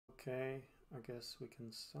Okay, I guess we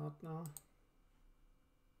can start now.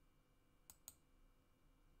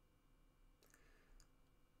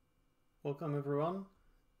 Welcome everyone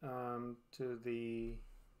to the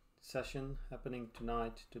session happening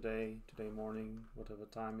tonight, today morning, whatever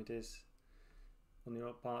time it is on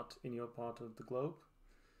your part, in your part of the globe.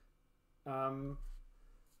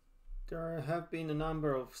 There have been a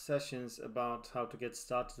number of sessions about how to get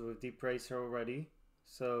started with DeepRacer already,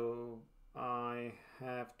 so I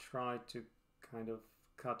have tried to kind of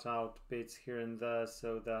cut out bits here and there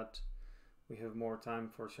so that we have more time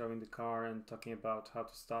for showing the car and talking about how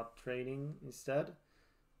to start training instead.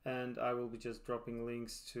 And I will be just dropping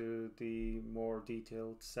links to the more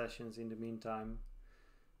detailed sessions in the meantime.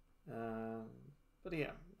 But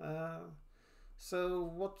yeah, so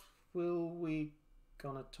what will we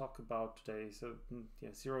gonna talk about today? So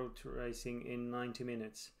yeah, zero to racing in 90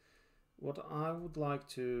 minutes. What I would like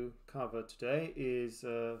to cover today is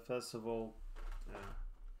first of all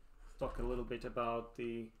talk a little bit about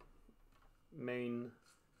the main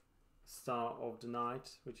star of the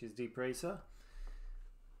night, which is DeepRacer.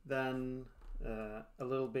 Then a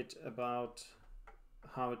little bit about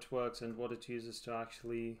how it works and what it uses to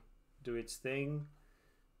actually do its thing.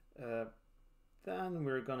 Then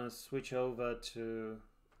we're gonna switch over to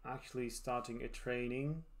actually starting a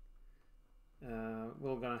training.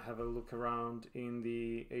 We're gonna have a look around in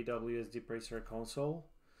the AWS DeepRacer console,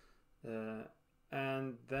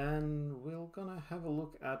 and then we're gonna have a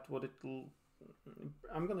look at what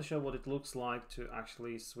I'm gonna show what it looks like to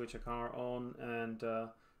actually switch a car on and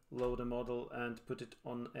load a model and put it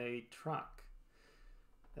on a track.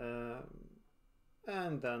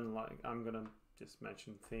 And then I'm gonna just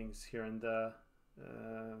mention things here and there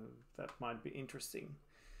that might be interesting.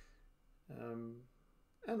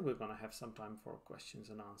 And we're gonna have some time for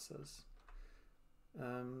questions and answers.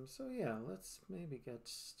 So yeah, let's maybe get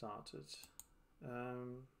started.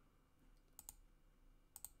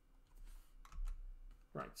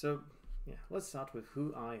 Right, so yeah, let's start with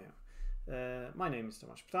who I am. My name is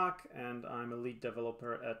Tomasz Ptak and I'm a lead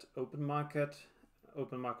developer at OpenMarket.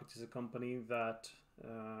 OpenMarket is a company that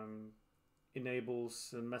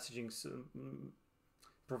enables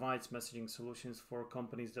provides messaging solutions for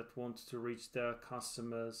companies that want to reach their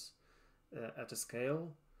customers at a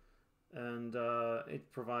scale. And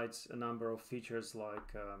it provides a number of features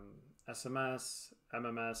like SMS,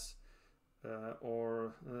 MMS,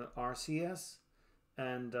 or RCS.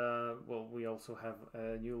 And well, we also have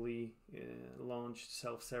a newly launched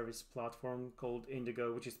self-service platform called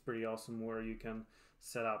Indigo, which is pretty awesome, where you can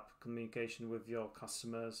set up communication with your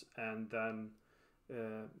customers and then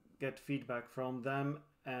get feedback from them,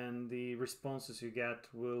 and the responses you get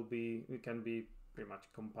can be pretty much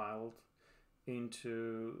compiled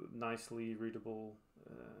into nicely readable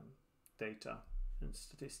data and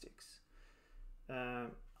statistics.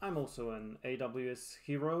 I'm also an AWS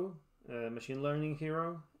hero, machine learning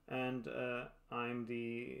hero, and I'm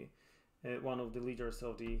the one of the leaders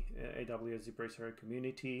of the AWS DeepRacer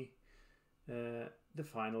Community, the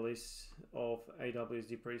finalist of AWS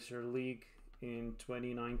DeepRacer League in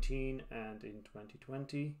 2019 and in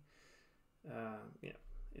 2020. Yeah,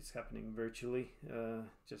 it's happening virtually.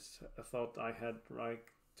 Just a thought I had right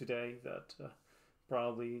today that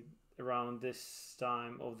probably around this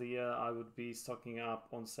time of the year I would be stocking up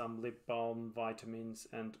on some lip balm, vitamins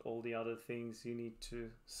and all the other things you need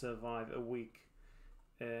to survive a week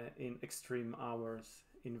in extreme hours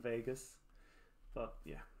in Vegas. But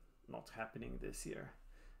yeah, not happening this year.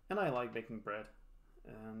 And I like baking bread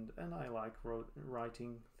and I like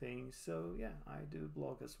writing things, so yeah, I do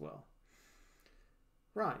blog as well.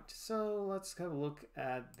 Right, so let's have a look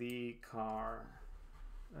at the car.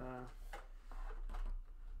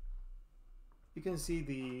 You can see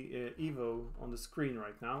the Evo on the screen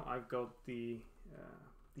right now. I've got the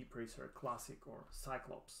DeepRacer Classic, or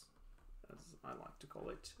Cyclops, as I like to call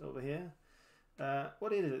it, over here.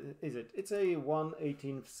 What is it? It's a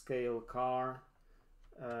 1/18th scale car,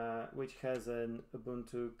 which has an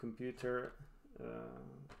Ubuntu computer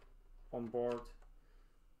on board.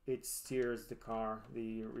 It steers the car,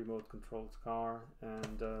 the remote controlled car,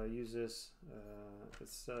 and uses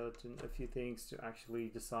a few things to actually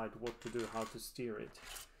decide what to do, how to steer it.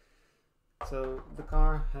 So the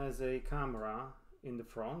car has a camera in the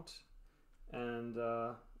front, and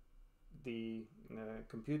the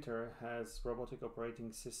computer has robotic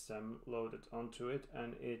operating system loaded onto it,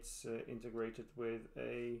 and it's integrated with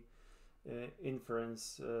a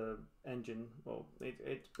inference engine. Well,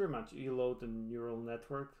 it pretty much, you load a neural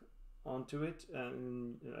network onto it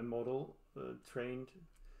and a model trained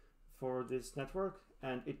for this network,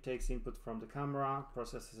 and it takes input from the camera,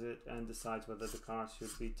 processes it, and decides whether the car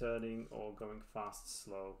should be turning or going fast,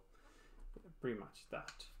 slow. Pretty much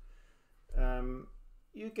that.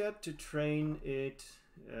 You get to train it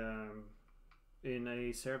in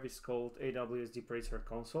a service called AWS DeepRacer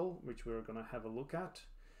Console, which we're going to have a look at,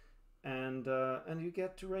 and you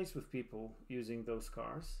get to race with people using those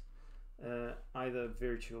cars, either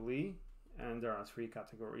virtually, and there are 3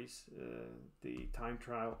 categories: the time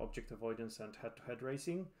trial, object avoidance, and head-to-head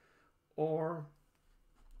racing, or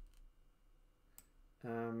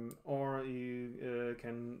you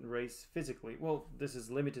can race physically. Well, this is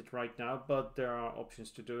limited right now, but there are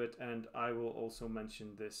options to do it, and I will also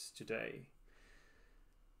mention this today.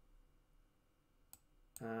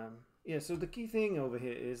 Yeah, so the key thing over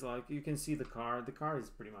here is, like, you can see the car. The car is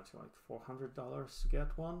pretty much like $400 to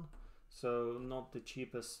get one, so not the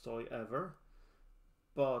cheapest toy ever,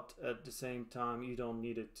 but at the same time you don't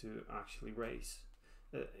need it to actually race.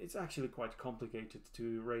 It's actually quite complicated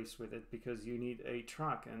to race with it, because you need a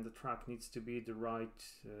track, and the track needs to be the right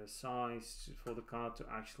size for the car to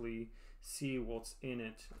actually see what's in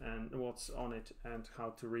it and what's on it and how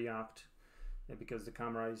to react, because the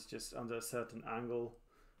camera is just under a certain angle,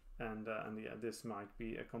 and yeah, this might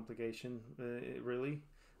be a complication, really,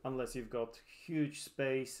 unless you've got huge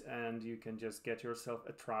space and you can just get yourself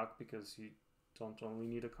a track, because you don't only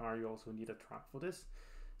need a car, you also need a track for this.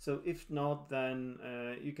 So if not, then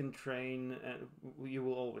you can train, you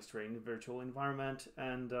will always train in a virtual environment,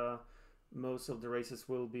 and most of the races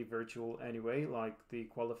will be virtual anyway, like the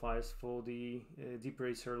qualifiers for the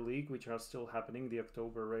DeepRacer League, which are still happening. The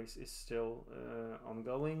October race is still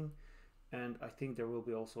ongoing, and I think there will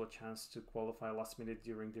be also a chance to qualify last minute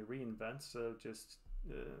during the reInvent, so just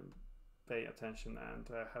pay attention and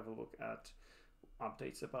have a look at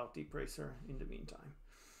updates about DeepRacer in the meantime.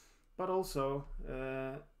 But also,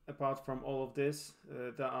 apart from all of this,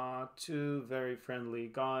 there are 2 very friendly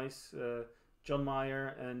guys, John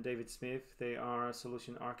Meyer and David Smith. They are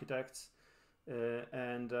solution architects,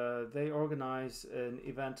 and they organize an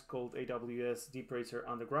event called AWS DeepRacer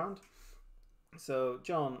Underground. So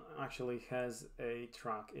John actually has a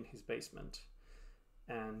track in his basement,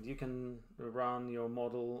 and you can run your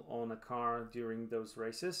model on a car during those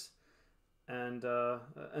races. And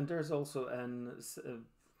there's also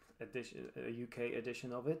a UK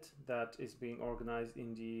edition of it that is being organized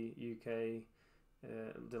in the UK,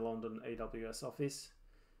 the London AWS office,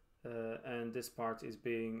 and this part is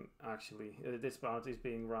being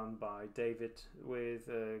run by David with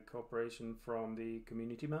cooperation from the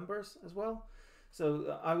community members as well.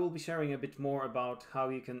 So I will be sharing a bit more about how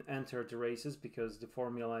you can enter the races, because the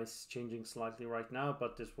formula is changing slightly right now,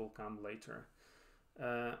 but this will come later.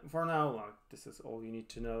 For now, this is all you need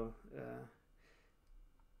to know.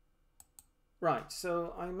 Right,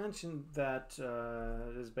 so I mentioned that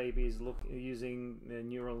this baby is using a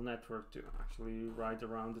neural network to actually ride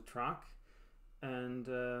around the track, and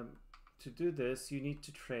to do this you need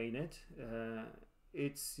to train it.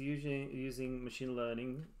 It's using machine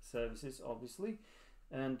learning services, obviously,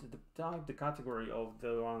 and the category of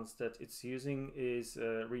the ones that it's using is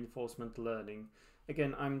reinforcement learning.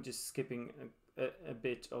 Again, I'm just skipping a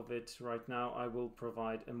bit of it right now. I will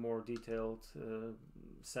provide a more detailed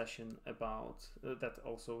session about that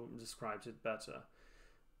also describes it better.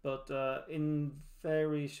 But in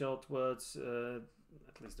very short words,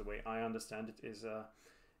 at least the way I understand it, is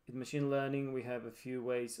in machine learning we have a few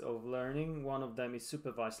ways of learning. One of them is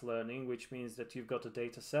supervised learning, which means that you've got a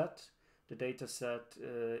data set. The data set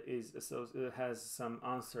has some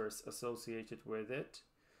answers associated with it,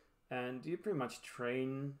 and you pretty much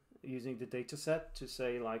train using the data set to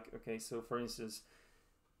say, like, okay, so for instance,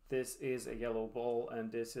 this is a yellow ball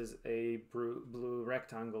and this is a blue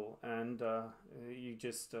rectangle, and you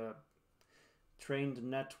just train the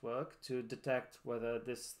network to detect whether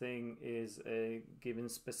this thing is a given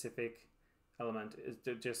specific element, is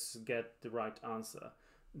to just get the right answer.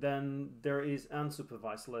 Then there is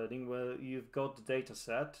unsupervised learning, where you've got the data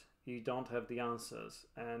set, you don't have the answers,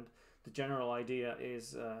 and the general idea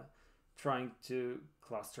is trying to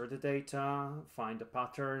cluster the data, find the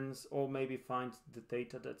patterns, or maybe find the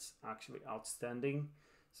data that's actually outstanding.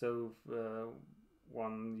 So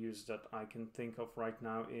one use that I can think of right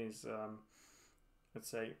now is, let's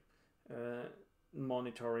say,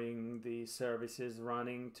 monitoring the services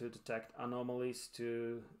running to detect anomalies,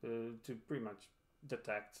 to pretty much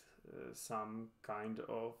detect some kind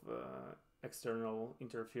of external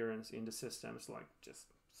interference in the systems, like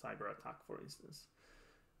just cyber attack, for instance.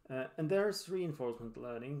 And there's reinforcement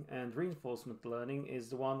learning, and reinforcement learning is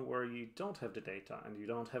the one where you don't have the data and you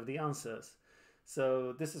don't have the answers.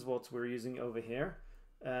 So this is what we're using over here.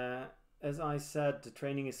 as I said, the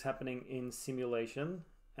training is happening in simulation,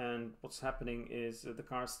 and what's happening is the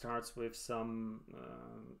car starts with some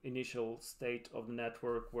initial state of the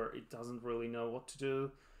network where it doesn't really know what to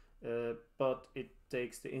do, but it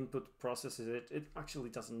takes the input, processes it. It actually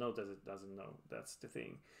doesn't know that it doesn't know. That's the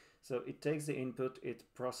thing. So it takes the input, it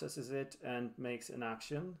processes it, and makes an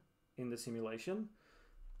action in the simulation.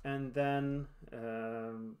 And then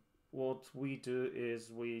what we do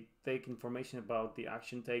is we take information about the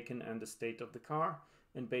action taken and the state of the car,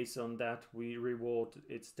 and based on that we reward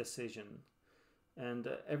its decision. And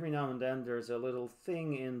every now and then there's a little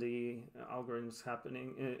thing in the algorithms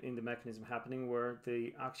happening, in the mechanism happening, where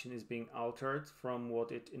the action is being altered from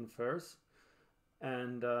what it infers,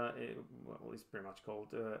 and it's pretty much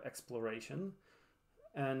called exploration.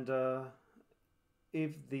 And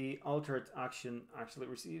if the altered action actually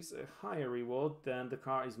receives a higher reward, then the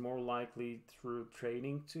car is more likely through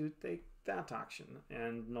training to take that action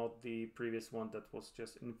and not the previous one that was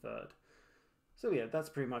just inferred. So yeah, that's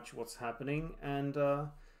pretty much what's happening. And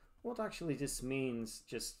what actually this means,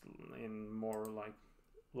 just in more like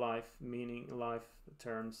life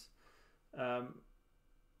terms,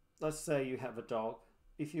 let's say you have a dog.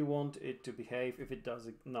 If you want it to behave, if it does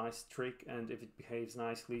a nice trick and if it behaves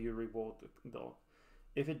nicely, you reward the dog.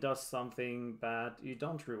 If it does something bad, you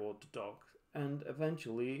don't reward the dog. And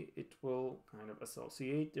eventually it will kind of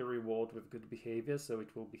associate the reward with good behavior, so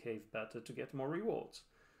it will behave better to get more rewards.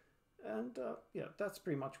 And yeah, that's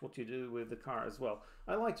pretty much what you do with the car as well.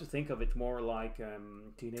 I like to think of it more like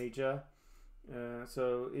teenager.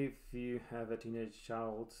 So if you have a teenage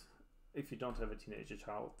child, if you don't have a teenager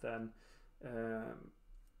child, then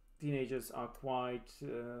teenagers are quite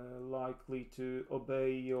likely to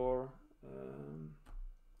obey your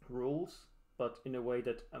rules, but in a way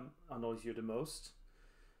that annoys you the most.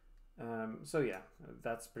 So yeah,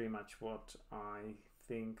 that's pretty much what I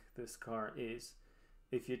think this car is.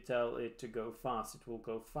 If you tell it to go fast, it will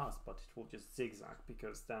go fast, but it will just zigzag,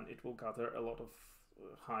 because then it will gather a lot of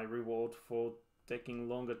high reward for taking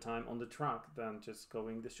longer time on the track than just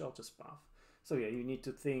going the shortest path. So yeah, you need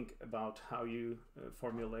to think about how you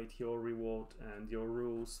formulate your reward and your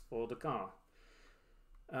rules for the car.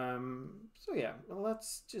 So yeah,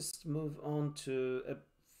 let's just move on to a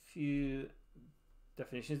few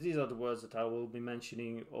definitions. These are the words that I will be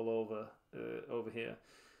mentioning all over here.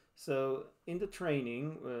 So in the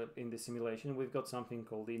training, in the simulation, we've got something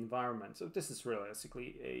called the environment. So this is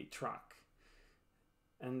realistically a track.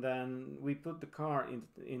 And then we put the car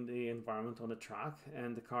in the environment on the track,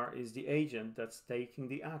 and the car is the agent that's taking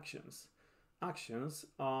the actions. Actions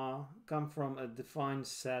come from a defined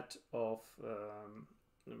set of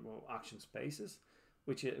action spaces,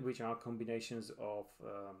 which are combinations of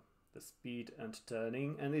the speed and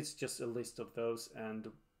turning, and it's just a list of those,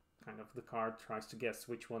 and kind of the car tries to guess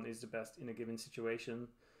which one is the best in a given situation,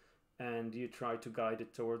 and you try to guide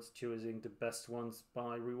it towards choosing the best ones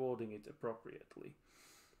by rewarding it appropriately.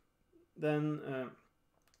 Then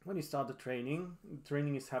when you start the training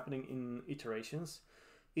is happening in iterations.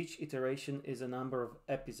 Each iteration is a number of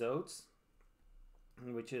episodes,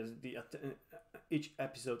 which is each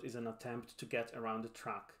episode is an attempt to get around the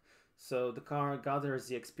track. So the car gathers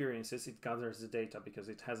the experiences, it gathers the data because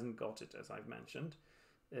it hasn't got it, as I've mentioned,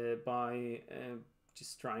 by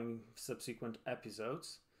just trying subsequent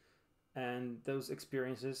episodes. And those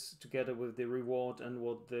experiences, together with the reward and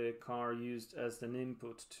what the car used as an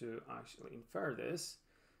input to actually infer this,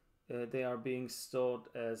 they are being stored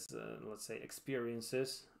as, let's say,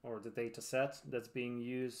 experiences, or the data set that's being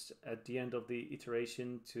used at the end of the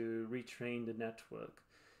iteration to retrain the network.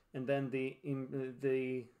 And then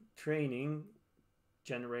the training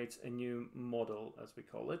generates a new model, as we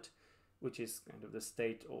call it, which is kind of the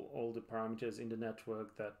state, all the parameters in the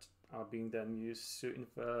network that are being then used to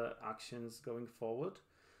infer actions going forward.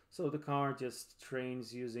 So the car just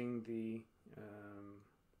trains using the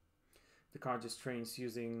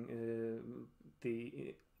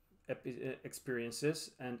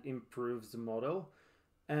experiences and improves the model.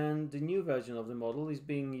 And the new version of the model is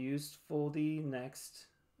being used for the next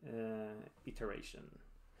iteration.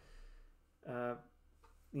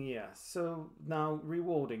 Yeah, so now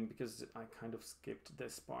rewarding, because I kind of skipped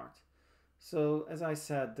this part. So as I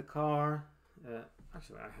said, the car,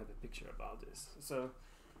 actually I had a picture about this. So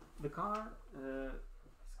the car is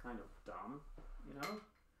kind of dumb, you know.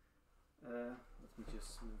 Let me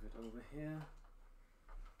just move it over here.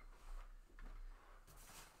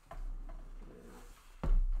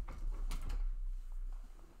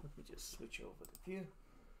 Let me just switch over the view.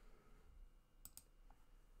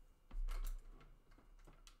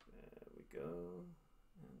 There we go.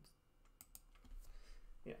 And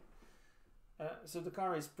yeah. So the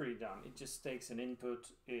car is pretty dumb. It just takes an input,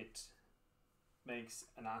 it makes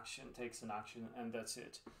an action, takes an action, and that's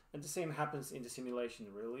it. And the same happens in the simulation,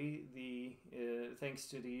 really. Thanks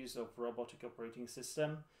to the use of robotic operating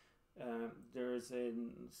system, there's a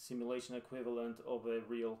simulation equivalent of a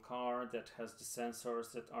real car that has the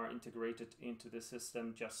sensors that are integrated into the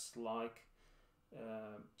system, just like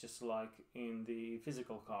in the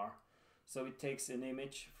physical car. So it takes an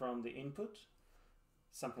image from the input,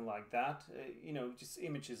 something like that. Just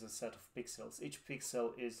image is a set of pixels. Each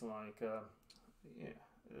pixel is like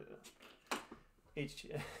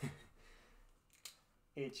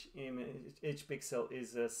each pixel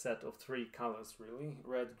is a set of 3 colors, really: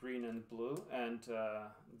 red, green, and blue. And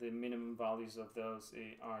the minimum values of those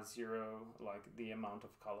are 0, like the amount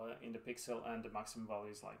of color in the pixel, and the maximum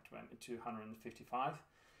value is like 255.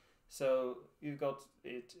 So you've got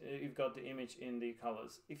the image in the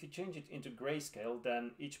colors. If you change it into grayscale,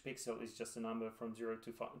 then each pixel is just a number from 0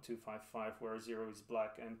 to 255, where 0 is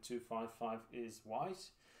black and 255 is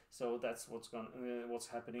white. So that's what's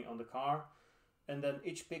happening on the car. And then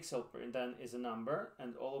each pixel then is a number,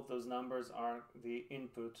 and all of those numbers are the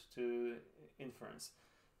input to inference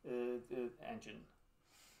engine.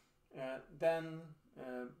 Then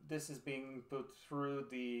this is being put through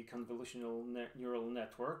the convolutional neural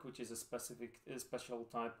network, which is a special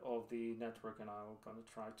type of the network, and I'm going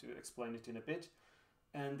to try to explain it in a bit.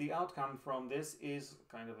 And the outcome from this is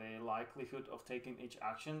kind of a likelihood of taking each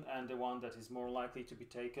action, and the one that is more likely to be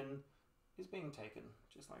taken is being taken,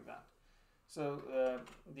 just like that. So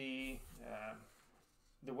the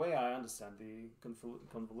way I understand the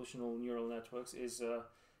convolutional neural networks is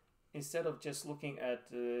instead of just looking at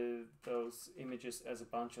those images as a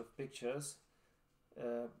bunch of pictures,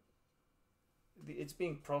 it's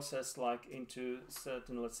being processed like into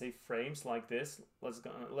certain, let's say, frames like this.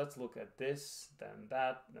 Let's look at this, then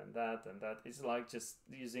that, then that, then that. It's like just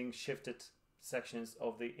using shifted sections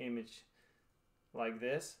of the image like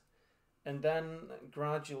this. And then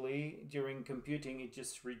gradually during computing, it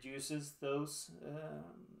just reduces those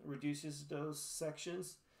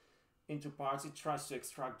sections into parts. It tries to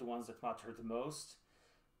extract the ones that matter the most,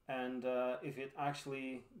 and if it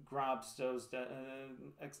actually grabs those that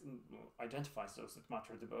identifies those that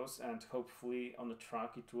matter the most, and hopefully on the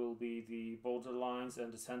track it will be the border lines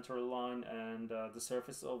and the center line and the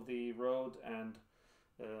surface of the road, and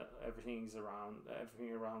everything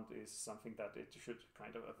around is something that it should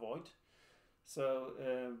kind of avoid. So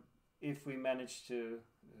if we manage to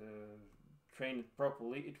train it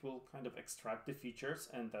properly, it will kind of extract the features,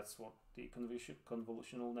 and that's what the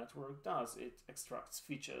convolutional network does. It extracts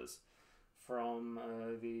features from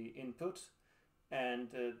the input, and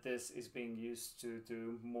this is being used to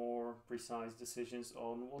do more precise decisions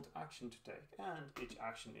on what action to take. And each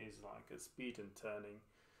action is like a speed and turning,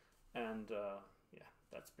 and yeah,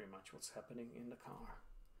 that's pretty much what's happening in the car.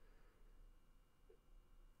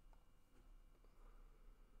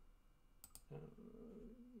 Yeah. Let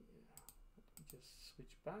me just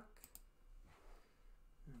switch back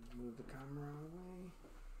and move the camera away.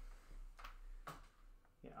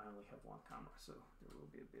 Yeah, I only have one camera, so there will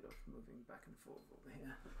be a bit of moving back and forth over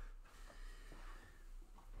here.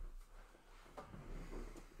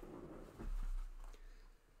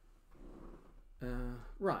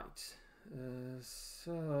 Right,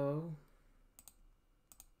 so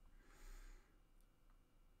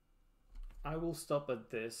I will stop at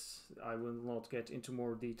this. I will not get into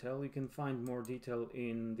more detail. You can find more detail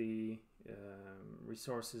in the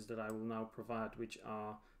resources that I will now provide, which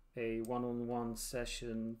are a one-on-one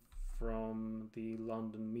session from the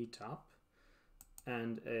London meetup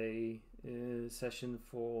and a session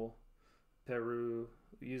for Peru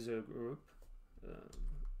user group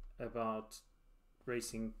about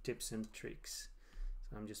racing tips and tricks.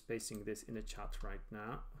 So I'm just pasting this in the chat right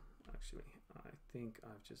now. Actually, I think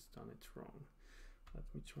I've just done it wrong. Let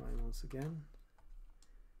me try once again.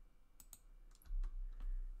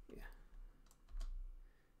 Yeah.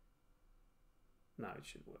 Now it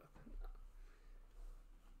should work.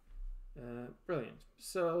 Brilliant.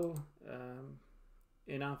 So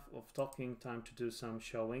enough of talking, time to do some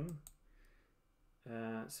showing.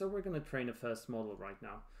 So we're going to train a first model right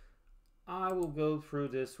now. I will go through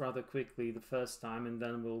this rather quickly the first time, and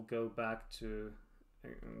then we'll go back to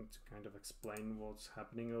kind of explain what's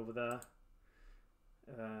happening over there.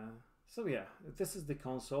 So yeah, this is the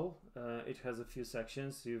console. It has a few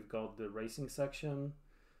sections. You've got the racing section.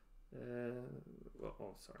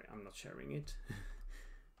 Oh, sorry, I'm not sharing it.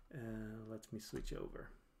 Let me switch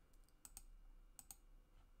over.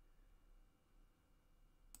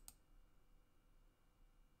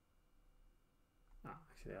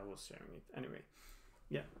 Actually, I was sharing it. Anyway,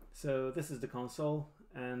 Yeah, so this is the console,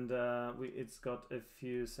 and it's got a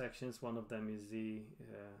few sections. One of them is the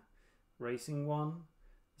racing one.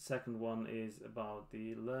 The second one is about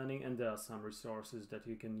the learning, and there are some resources that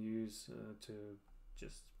you can use to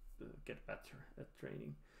just get better at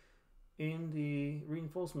training. In the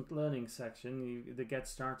reinforcement learning section, the get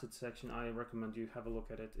started section, I recommend you have a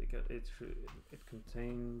look at it. It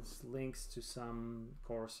contains links to some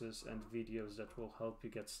courses and videos that will help you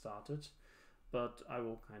get started, but I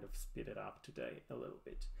will kind of speed it up today a little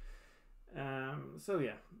bit. So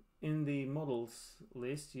yeah, in the models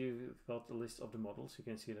list, you've got a list of the models. You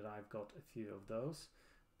can see that I've got a few of those,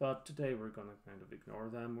 but today we're gonna kind of ignore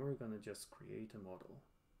them. We're gonna just create a model.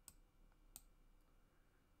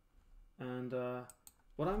 And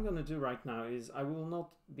what I'm going to do right now is I will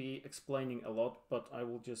not be explaining a lot, but I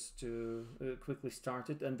will just quickly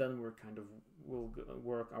start it, and then we'll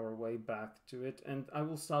work our way back to it. And I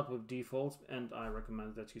will start with defaults, and I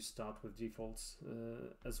recommend that you start with defaults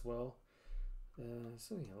as well.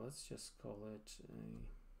 So yeah, let's just call it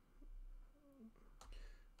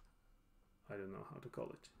I don't know how to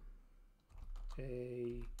call it,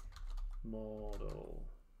 a model.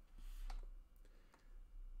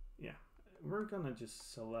 Yeah. We're gonna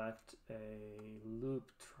just select a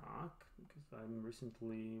loop track because I'm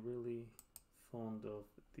recently really fond of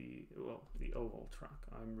the oval track.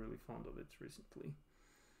 I'm really fond of it recently.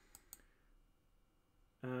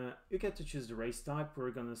 You get to choose the race type. We're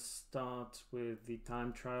gonna start with the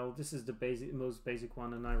time trial. This is the most basic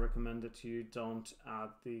one, and I recommend that you don't add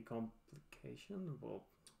the complication. Well,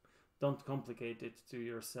 don't complicate it to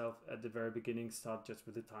yourself at the very beginning. Start just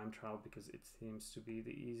with the time trial because it seems to be the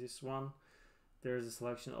easiest one. There's a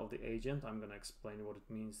selection of the agent. I'm going to explain what it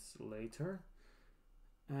means later.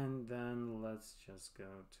 And then let's just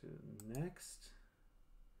go to next.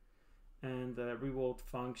 And the reward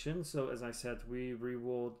function. So as I said, we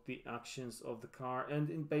reward the actions of the car. And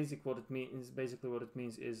in basic, what it means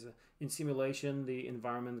is in simulation, the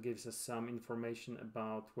environment gives us some information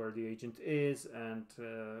about where the agent is and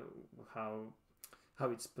how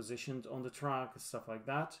it's positioned on the track, stuff like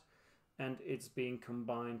that. And it's being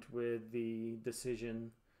combined with the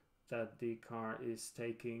decision that the car is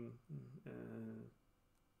taking,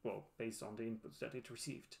 well, based on the inputs that it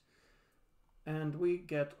received. And we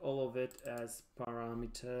get all of it as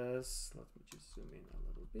parameters. Let me just zoom in a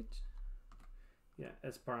little bit. Yeah,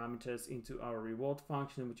 as parameters into our reward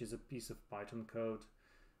function, which is a piece of Python code.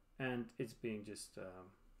 And it's being just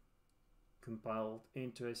compiled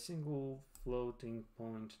into a single floating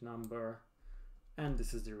point number. And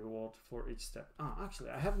this is the reward for each step. Actually,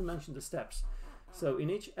 I haven't mentioned the steps. So in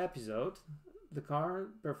each episode, the car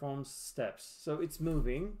performs steps. So it's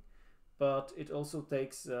moving, but it also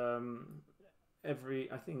takes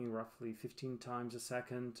I think roughly 15 times a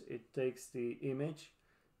second, it takes the image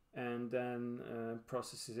and then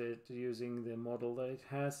processes it using the model that it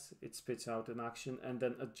has. It spits out an action and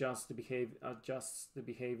then adjusts the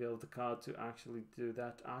behavior of the car to actually do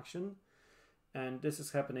that action. And this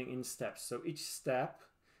is happening in steps. So each step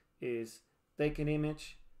is take an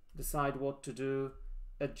image, decide what to do,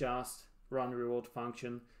 adjust, run reward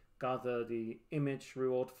function, gather the image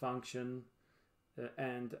reward function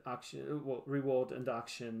and action, reward and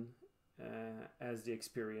action as the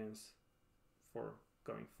experience for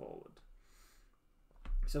going forward.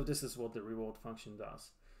 So this is what the reward function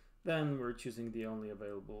does. Then we're choosing the only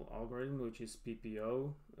available algorithm, which is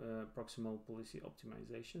PPO, proximal policy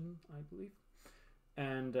optimization, I believe.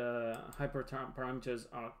 And hyperparameters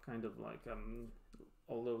are kind of like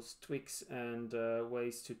all those tweaks and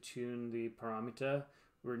ways to tune the parameter.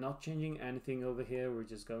 We're not changing anything over here. We're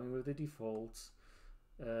just going with the defaults.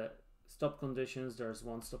 Stop conditions, there's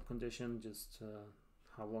one stop condition, just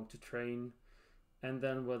how long to train. And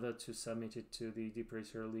then whether to submit it to the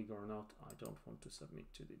DeepRacer League or not. I don't want to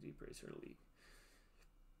submit to the DeepRacer League.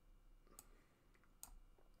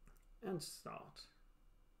 And start.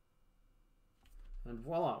 And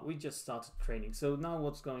voila, we just started training. So now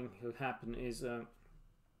what's going to happen is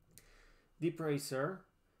DeepRacer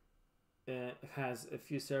has a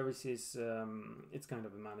few services. It's kind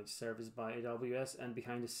of a managed service by AWS, and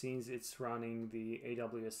behind the scenes it's running the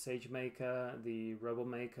AWS SageMaker. The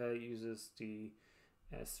RoboMaker uses the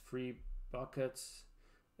S3 buckets,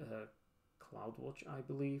 CloudWatch, I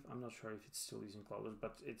believe. I'm not sure if it's still using CloudWatch,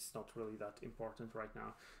 but it's not really that important right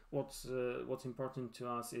now. What's important to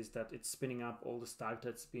us is that it's spinning up all the stack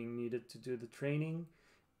that's being needed to do the training,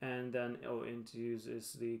 and then it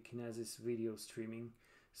uses the Kinesis video streaming.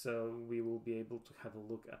 So we will be able to have a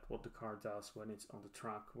look at what the car does when it's on the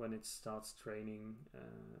track, when it starts training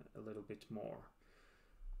a little bit more.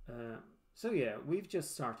 So yeah, we've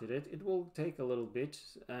just started it. It will take a little bit,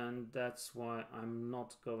 and that's why I'm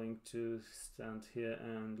not going to stand here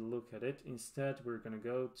and look at it. Instead, we're going to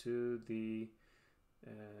go to the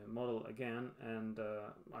model again, and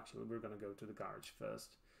actually we're going to go to the garage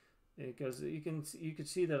first, because you could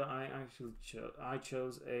see that I actually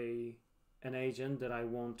chose an agent that I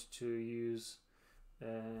want to use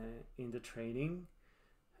in the training.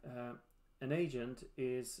 An agent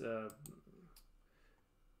is a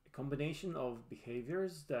combination of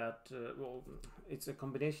behaviors that well, it's a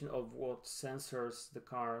combination of what sensors the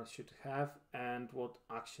car should have and what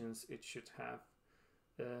actions it should have.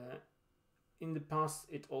 In the past,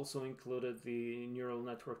 it also included the neural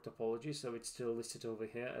network topology, so it's still listed over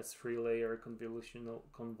here as 3-layer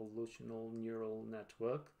convolutional neural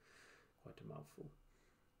network. Quite a mouthful.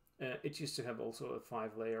 It used to have also a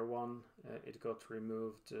 5-layer one. It got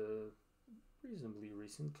removed reasonably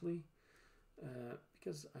recently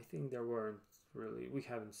because I think there weren't really, we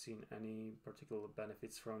haven't seen any particular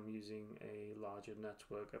benefits from using a larger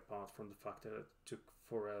network apart from the fact that it took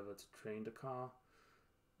forever to train the car.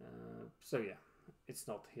 So yeah, it's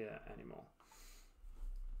not here anymore.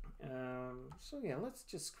 So yeah, let's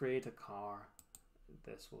just create a car.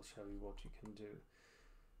 This will show you what you can do.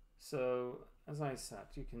 So as I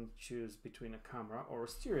said, you can choose between a camera or a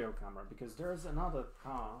stereo camera, because there's another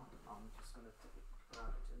car. I'm just going to grab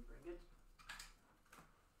it and bring it.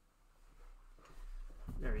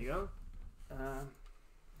 There you go.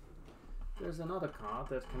 There's another car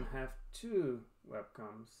that can have 2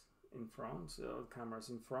 webcams in front, cameras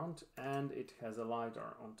in front, and it has a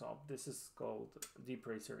LiDAR on top. This is called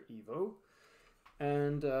DeepRacer Evo,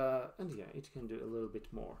 and yeah, it can do a little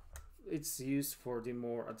bit more. It's used for the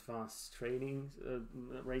more advanced training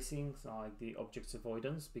racing, so like the objects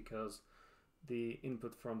avoidance, because the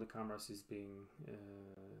input from the cameras is being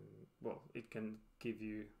well, it can give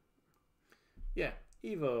you, yeah,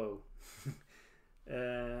 Evo.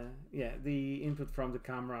 Yeah, the input from the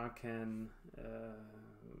camera can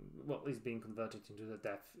well, is being converted into the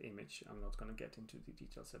depth image. I'm not going to get into the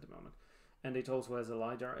details at the moment. And it also has a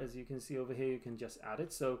LiDAR, as you can see over here. You can just add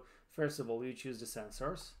it. So first of all, you choose the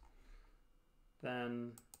sensors.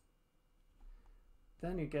 Then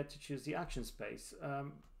you get to choose the action space.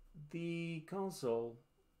 The console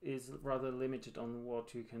is rather limited on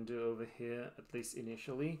what you can do over here, at least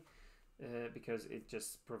initially, because it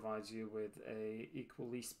just provides you with a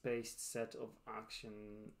equally spaced set of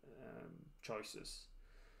action choices.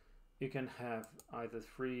 You can have either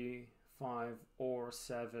 3, 5, or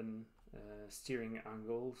 7 steering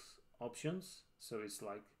angles options. So it's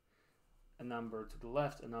like a number to the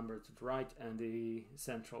left, a number to the right, and the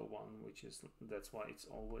central one, which is, that's why it's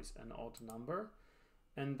always an odd number.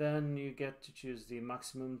 And then you get to choose the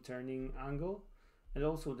maximum turning angle, and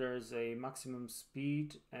also there's a maximum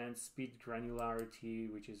speed and speed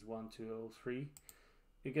granularity, which is 1, 2, or 3.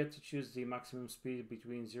 You get to choose the maximum speed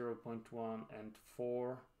between 0.1 and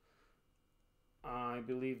 4. I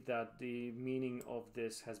believe that the meaning of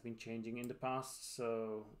this has been changing in the past,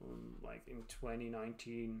 so like in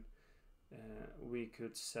 2019 we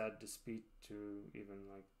could set the speed to even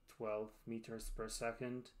like 12 meters per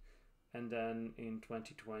second, and then in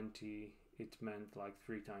 2020 it meant like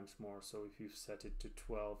 3 times more. So if you've set it to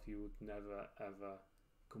 12, you would never ever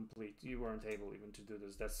complete, you weren't able even to do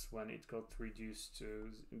this. That's when it got reduced to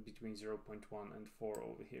between 0.1 and 4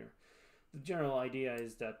 over here. The general idea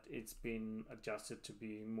is that it's been adjusted to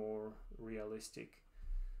be more realistic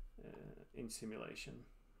in simulation.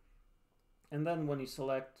 And then when you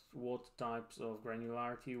select what types of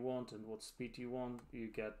granularity you want and what speed you want, you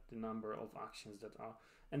get the number of actions that are.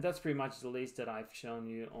 And that's pretty much the list that I've shown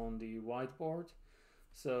you on the whiteboard.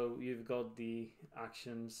 So you've got the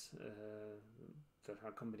actions that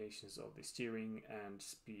are combinations of the steering and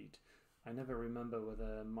speed. I never remember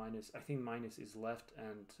whether minus, I think minus is left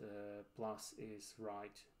and plus is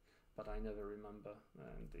right, but I never remember,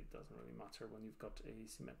 and it doesn't really matter when you've got a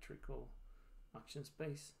symmetrical action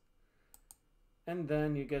space. And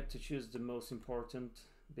then you get to choose the most important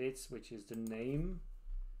bits, which is the name,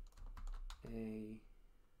 an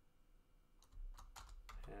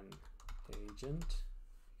agent,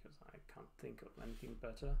 because I can't think of anything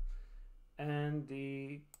better, and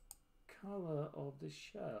the color of the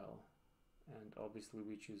shell. And obviously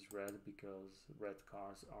we choose red because red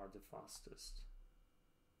cars are the fastest.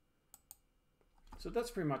 So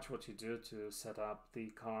that's pretty much what you do to set up the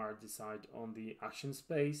car, decide on the action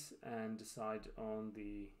space, and decide on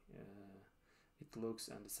the it looks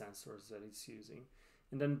and the sensors that it's using.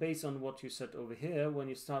 And then based on what you set over here, when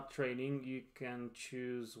you start training, you can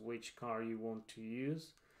choose which car you want to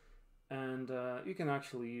use. And you can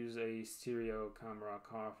actually use a stereo camera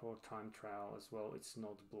car for time trial as well. It's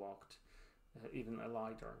not blocked, even a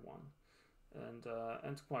LiDAR one.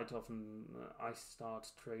 And quite often I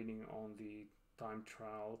start training on the time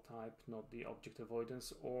trial type, not the object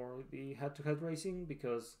avoidance or the head-to-head racing,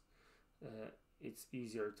 because it's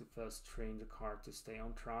easier to first train the car to stay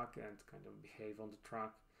on track and kind of behave on the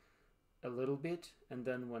track a little bit, and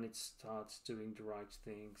then when it starts doing the right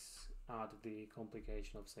things, add the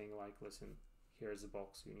complication of saying like, listen, here's a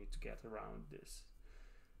box, you need to get around this.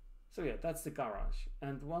 So yeah, that's the garage.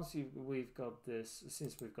 And once we've got this,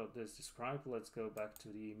 since we've got this described, let's go back to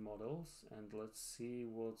the models and let's see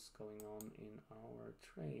what's going on in our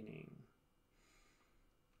training.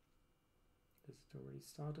 Has it already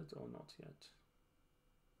started or not yet?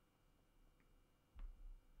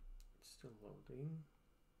 It's still loading.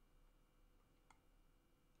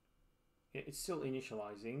 Yeah, it's still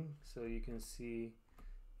initializing, so you can see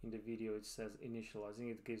in the video it says initializing.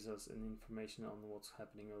 It gives us an information on what's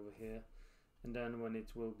happening over here, and then when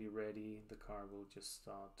it will be ready, the car will just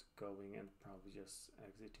start going and probably just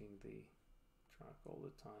exiting the track all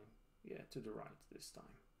the time. Yeah, to the right this time.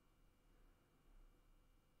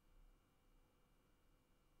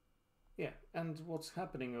 Yeah, and what's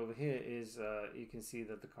happening over here is you can see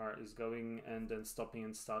that the car is going and then stopping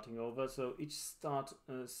and starting over. So each start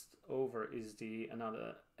over is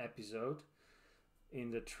another episode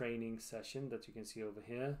in the training session that you can see over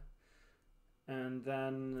here. And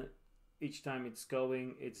then each time it's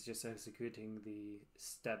going, it's just executing the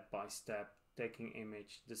step-by-step, taking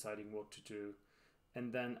image, deciding what to do,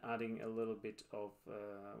 and then adding a little bit of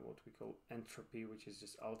what we call entropy, which is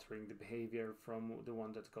just altering the behavior from the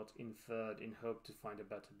one that got inferred in hope to find a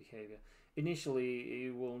better behavior. Initially,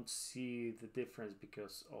 you won't see the difference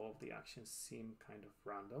because all of the actions seem kind of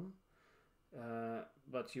random,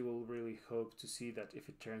 but you will really hope to see that if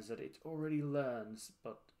it turns that it already learns,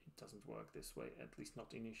 but it doesn't work this way, at least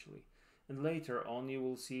not initially. And later on, you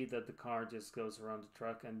will see that the car just goes around the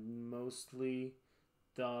track and mostly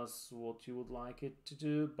does what you would like it to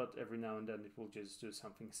do, but every now and then it will just do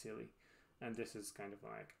something silly. And this is kind of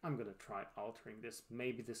like, I'm gonna try altering this.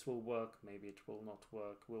 Maybe this will work, maybe it will not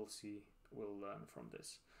work. We'll see, we'll learn from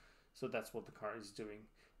this. So that's what the car is doing.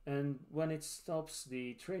 And when it stops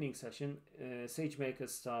the training session, SageMaker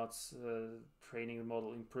starts training the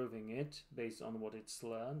model, improving it based on what it's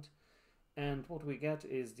learned. And what we get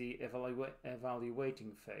is the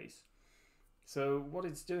evaluating phase. So what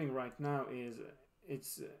it's doing right now is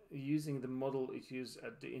it's using the model it used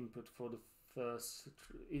at the input for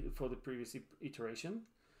the previous iteration,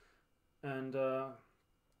 and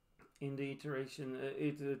in the iteration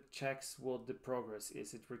it checks what the progress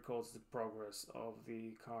is. It records the progress of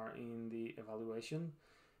the car in the evaluation.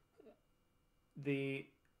 The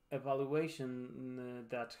evaluation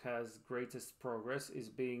that has greatest progress is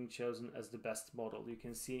being chosen as the best model. You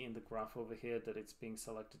can see in the graph over here that it's being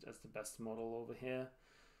selected as the best model over here.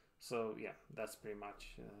 So yeah, that's pretty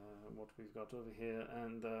much what we've got over here,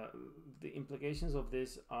 and the implications of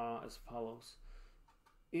this are as follows.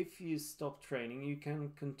 If you stop training, you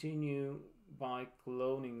can continue by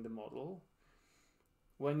cloning the model.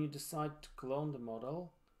 When you decide to clone the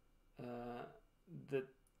model, the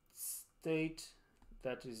state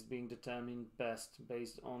that is being determined best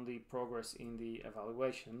based on the progress in the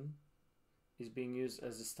evaluation is being used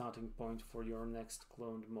as a starting point for your next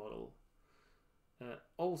cloned model.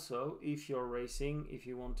 Also, if you're racing, if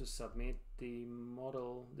you want to submit the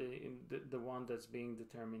model, the one that's being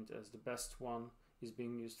determined as the best one is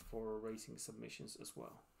being used for racing submissions as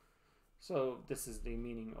well. So this is the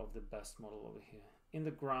meaning of the best model over here. In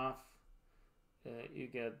the graph, you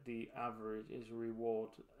get the average is reward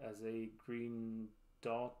as a green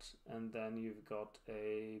dot, and then you've got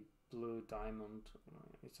a blue diamond.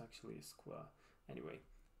 It's actually a square. Anyway.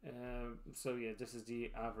 So yeah, this is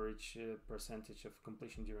the average percentage of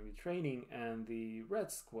completion during the training, and the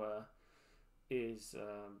red square is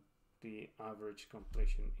the average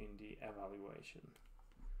completion in the evaluation.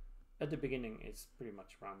 At the beginning it's pretty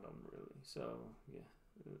much random really, so yeah,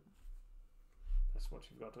 that's what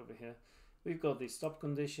you've got over here. We've got the stop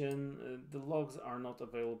condition. The logs are not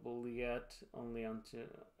available yet, only until,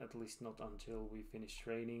 at least not until we finish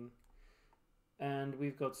training, and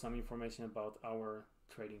we've got some information about our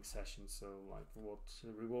trading session, so like what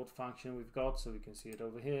reward function we've got, so we can see it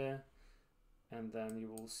over here, and then you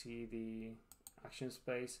will see the action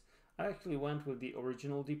space. I actually went with the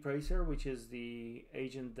original DeepRacer, which is the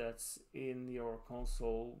agent that's in your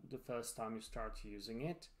console the first time you start using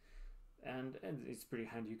it, and it's pretty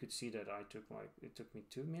handy. You could see that it took me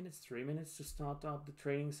 2 minutes, 3 minutes to start up the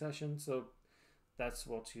training session, so that's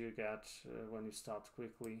what you get when you start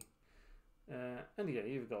quickly. And yeah,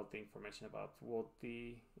 you've got the information about what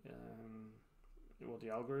the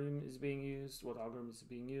algorithm is being used,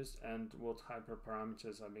 and what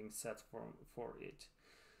hyperparameters are being set for it.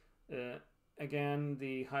 Again,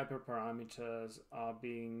 the hyperparameters are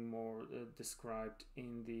being more described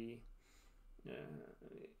in the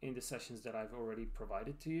sessions that I've already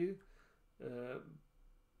provided to you,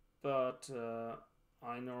 but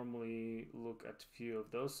I normally look at few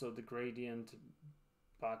of those. So the gradient,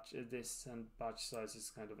 batch this and batch size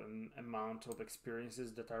is kind of an amount of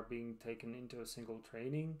experiences that are being taken into a single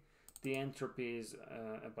training. The entropy is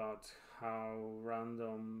about how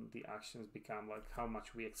random the actions become, like how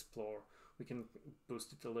much we explore. We can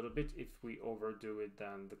boost it a little bit. If we overdo it,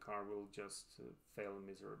 then the car will just fail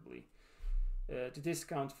miserably. The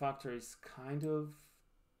discount factor is kind of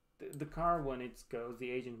the car when it goes,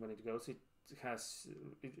 the agent when it goes, it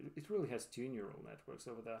really has two neural networks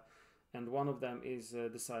over there. And one of them is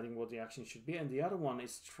deciding what the action should be, and the other one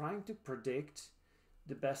is trying to predict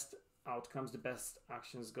the best outcomes, the best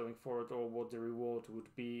actions going forward, or what the reward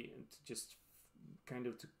would be, and just kind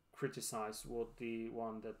of to criticize what the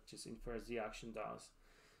one that just infers the action does.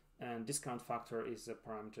 And discount factor is a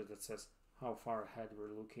parameter that says how far ahead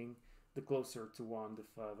we're looking. The closer to 1, the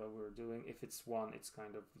further we're doing. If it's 1, it's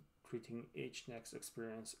kind of treating each next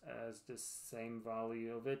experience as the same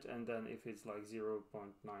value of it, and then if it's like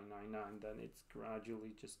 0.999, then it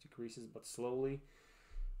gradually just decreases, but slowly.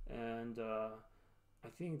 And I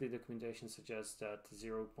think the documentation suggests that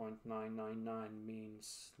 0.999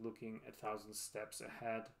 means looking 1,000 steps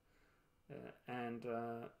ahead, and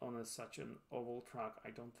on such an oval track,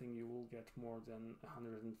 I don't think you will get more than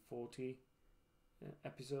 140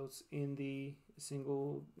 episodes in the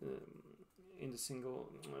single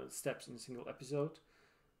steps in a single episode,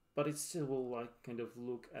 but it still will like kind of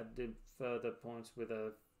look at the further points with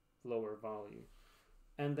a lower value.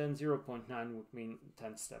 And then 0.9 would mean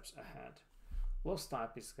 10 steps ahead. Loss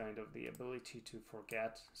type is kind of the ability to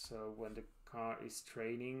forget. So when the car is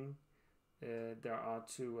training, there are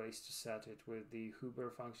two ways to set it, with the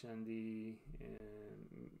Huber function and the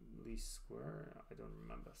least square. I don't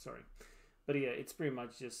remember, sorry. But yeah, it's pretty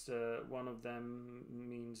much just one of them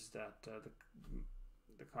means that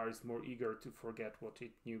the car is more eager to forget what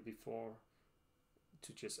it knew before,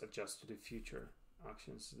 to just adjust to the future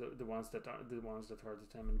actions, the ones that are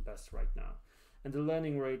determined best right now. And the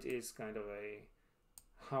learning rate is kind of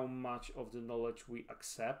how much of the knowledge we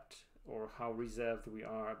accept, or how reserved we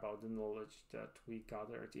are about the knowledge that we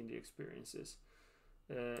gathered in the experiences.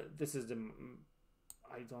 This is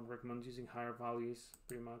I don't recommend using higher values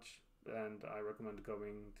pretty much, and I recommend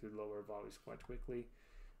going to lower values quite quickly.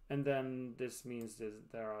 And then this means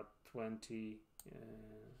that there are 20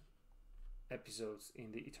 episodes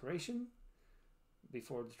in the iteration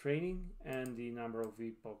before the training, and the number of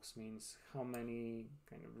epochs means how many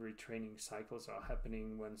kind of retraining cycles are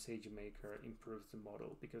happening when SageMaker improves the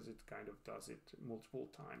model, because it kind of does it multiple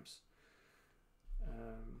times.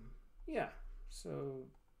 Yeah, so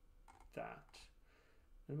that.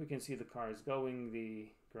 And we can see the car is going,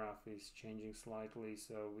 the graph is changing slightly,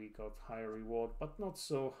 so we got higher reward, but not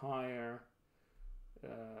so higher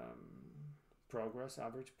progress,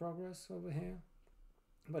 average progress over here.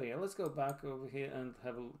 But yeah, let's go back over here and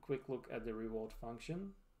have a quick look at the reward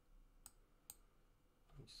function.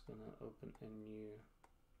 I'm just gonna open a new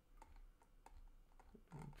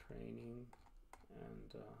training,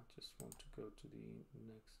 and just want to go to the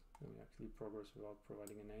next. Let me actually progress without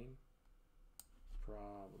providing a name.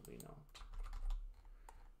 Probably not.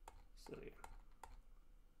 So yeah,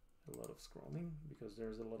 a lot of scrolling because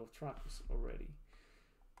there's a lot of tracks already.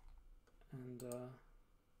 And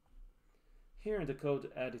here in the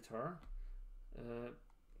code editor,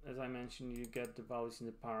 as I mentioned, you get the values in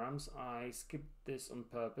the params. I skipped this on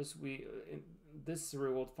purpose. In this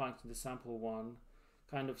reward function, the sample one,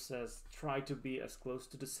 kind of says try to be as close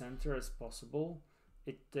to the center as possible.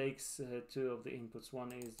 It takes two of the inputs.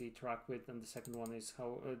 One is the track width, and the second one is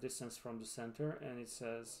how distance from the center. And it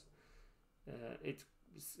says it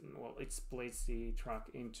splits the track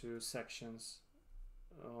into sections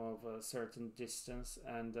of a certain distance,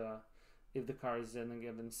 and if the car is in a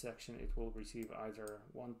given section, it will receive either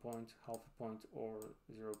 1 point, half a point, or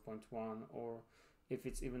 0.1, or if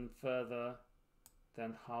it's even further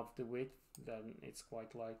than half the width, then it's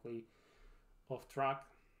quite likely off track,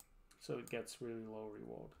 so it gets really low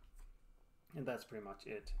reward. And that's pretty much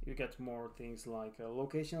it. You get more things like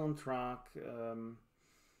location on track,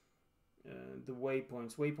 the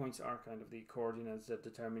waypoints. Waypoints are kind of the coordinates that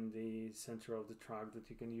determine the center of the track that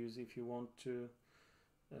you can use if you want to.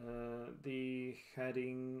 The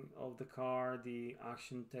heading of the car, the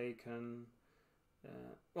action taken,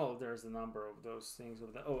 well, there's a number of those things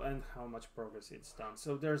over there. Oh, and how much progress it's done.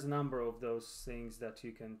 So there's a number of those things that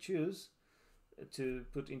you can choose to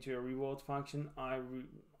put into your reward function. I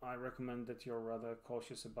recommend that you're rather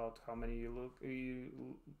cautious about how many you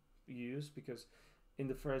use, because in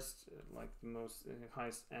the first, like the most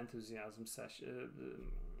highest enthusiasm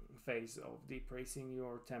phase of deep racing,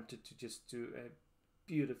 you're tempted to just do a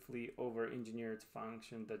beautifully over-engineered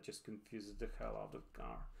function that just confuses the hell out of the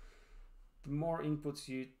car. The more inputs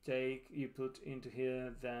you put into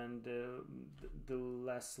here, then the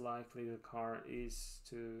less likely the car is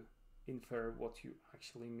to infer what you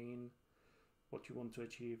actually mean, what you want to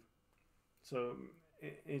achieve. So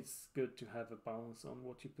it's good to have a balance on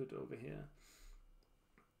what you put over here.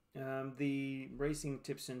 The racing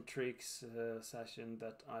tips and tricks session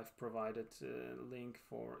that I've provided a link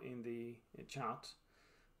for in the chat,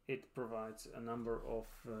 it provides a number of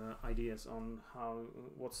ideas on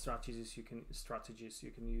what strategies you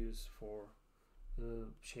can use for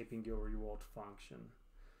shaping your reward function.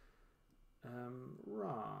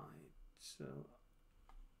 Right, so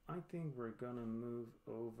I think we're gonna move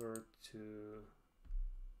over to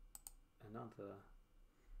another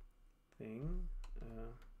thing.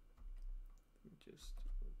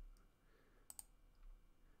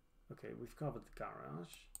 Okay, we've covered the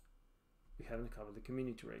garage. We haven't covered the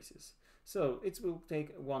community races. So it will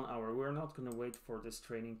take 1 hour. We're not going to wait for this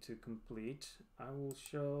training to complete. I will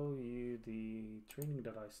show you the training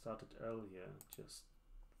that I started earlier, just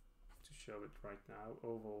to show it right now.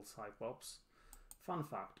 Oval Cyclops. Fun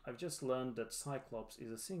fact, I've just learned that Cyclops is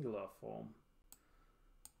a singular form.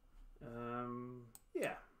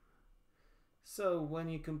 Yeah. So when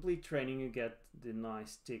you complete training, you get the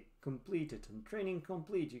nice tick completed, and training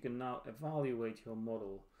complete. You can now evaluate your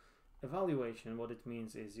model. Evaluation, what it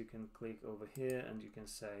means is you can click over here and you can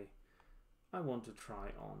say, I want to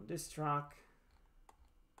try on this track,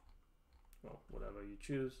 well, whatever you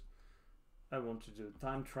choose. I want to do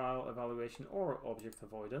time trial evaluation or object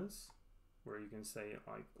avoidance, where you can say,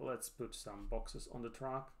 like, let's put some boxes on the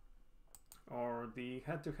track, or the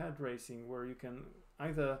head-to-head racing, where you can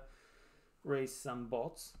either race some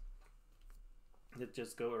bots that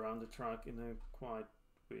just go around the track in a quite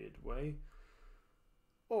weird way,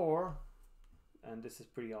 or, and this is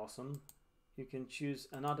pretty awesome, you can choose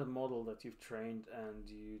another model that you've trained and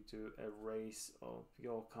you do a race of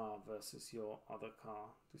your car versus your other car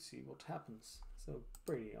to see what happens. So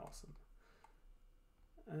pretty awesome.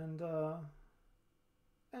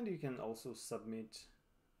 And you can also submit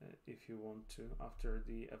if you want to after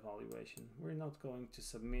the evaluation. We're not going to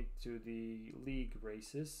submit to the league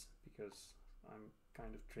races because I'm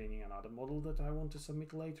kind of training another model that I want to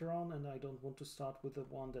submit later on, and I don't want to start with the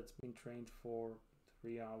one that's been trained for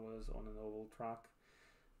 3 hours on an oval track,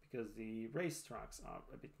 because the race tracks are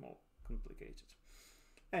a bit more complicated.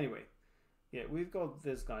 Anyway, yeah, we've got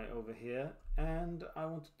this guy over here, and I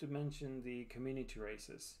wanted to mention the community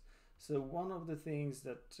races. So one of the things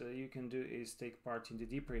that you can do is take part in the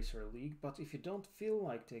DeepRacer League, but if you don't feel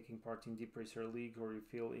like taking part in DeepRacer League, or you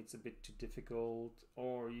feel it's a bit too difficult,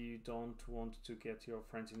 or you don't want to get your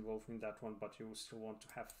friends involved in that one, but you still want to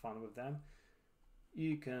have fun with them,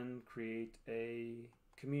 you can create a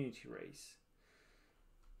community race.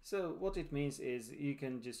 So what it means is you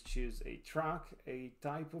can just choose a track, a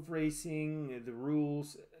type of racing, the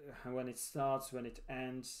rules, when it starts, when it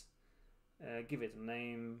ends, give it a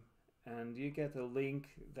name, and you get a link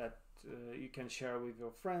that you can share with your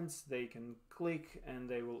friends. They can click and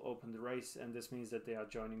they will open the race, and this means that they are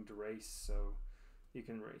joining the race, so you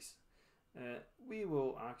can race. We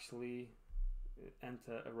will actually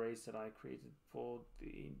enter a race that I created for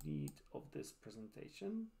the need of this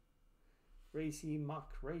presentation. Racy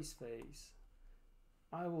Muck Race Phase.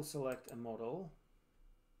 I will select a model,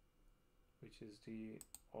 which is the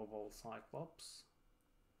Oval Cyclops,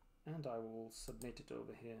 and I will submit it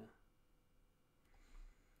over here.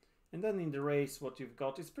 And then in the race, what you've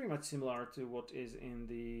got is pretty much similar to what is in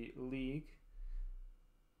the league.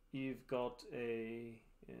 You've got the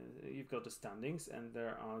standings, and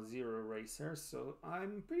there are 0 racers, so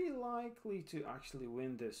I'm pretty likely to actually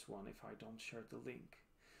win this one if I don't share the link.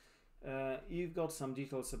 You've got some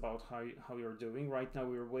details about how you're doing. Right now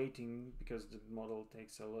we're waiting because the model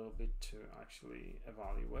takes a little bit to actually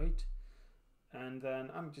evaluate. And then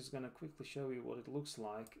I'm just gonna quickly show you what it looks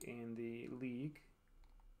like in the league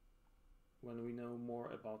when we know more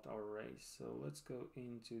about our race. So let's go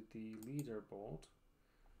into the leaderboard.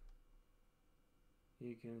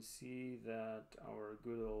 You can see that our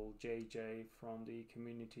good old JJ from the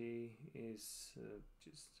community is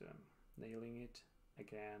just nailing it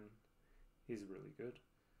again. He's really good.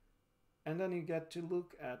 And then you get to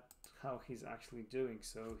look at how he's actually doing.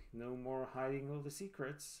 So no more hiding all the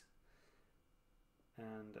secrets.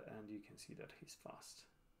 And you can see that he's fast.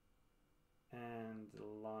 And the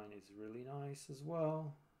line is really nice as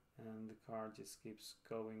well. And the car just keeps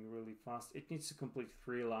going really fast. It needs to complete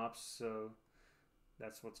 3 laps, so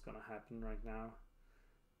that's what's gonna happen right now.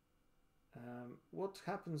 What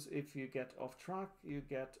happens if you get off track? You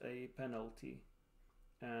get a penalty.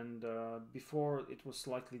 And before it was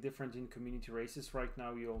slightly different in community races. Right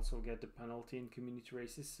now you also get the penalty in community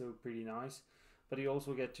races, so pretty nice. But you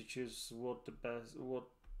also get to choose what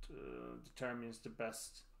determines the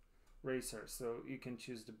best racer. So you can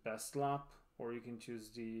choose the best lap, or you can choose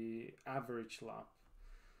the average lap,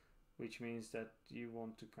 which means that you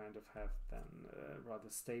want to kind of have then rather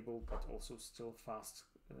stable but also still fast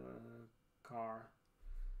car.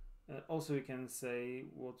 Also you can say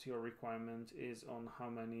what your requirement is on how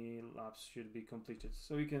many laps should be completed.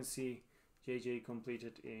 So you can see JJ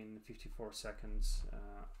completed in 54 seconds.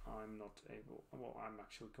 I'm not able, well, I'm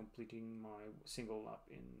actually completing my single lap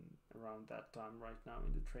in around that time right now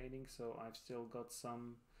in the training, so I've still got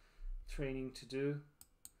some training to do.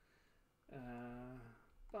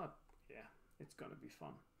 But yeah, it's gonna be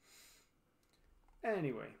fun.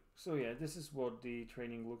 Anyway, so yeah, this is what the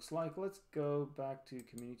training looks like. Let's go back to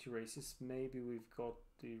community races. Maybe we've got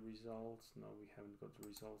the results. No, we haven't got the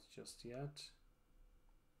results just yet.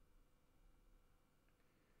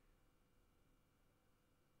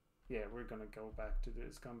 Yeah, we're gonna come back to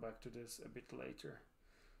this a bit later.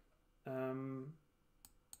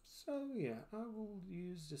 So yeah, I will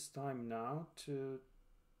use this time now to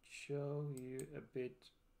show you a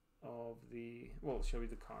bit of the, well, show you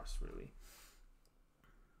the cars really.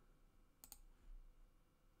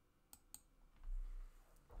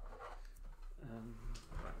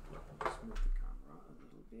 Let's move the camera a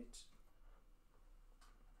little bit.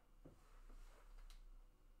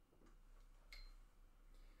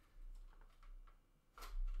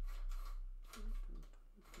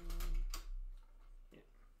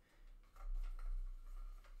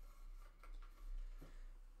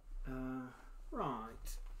 Right.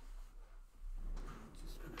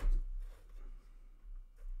 Just move the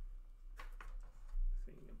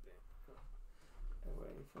thing a bit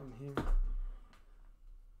away from him.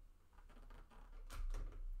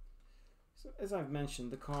 So as I've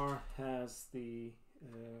mentioned, the car has the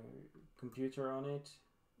computer on it,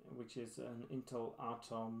 which is an Intel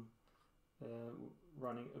Atom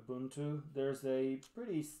running Ubuntu. There's a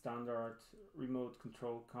pretty standard remote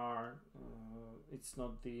control car. It's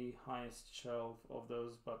not the highest shelf of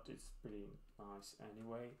those, but it's pretty nice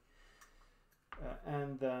anyway.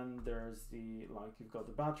 And then there's the, like, you've got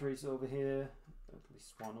the batteries over here, at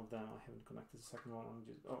least one of them. I haven't connected the second one. I'm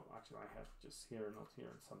just, oh, actually I have just here, not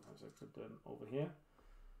here. Sometimes I put them over here.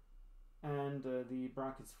 And the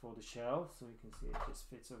brackets for the shelf, so you can see it just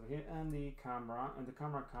fits over here, and the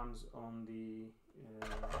camera comes on the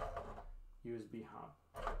USB hub.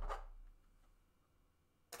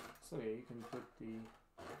 So yeah, you can put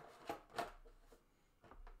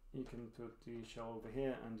the shell over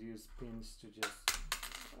here and use pins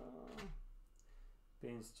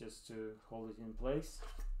to hold it in place.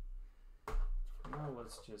 Now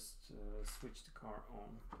let's just switch the car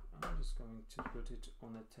on. I'm just going to put it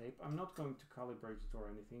on a tape. I'm not going to calibrate it or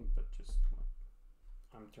anything, but just like,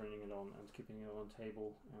 I'm turning it on and keeping it on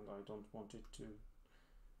table, and I don't want it to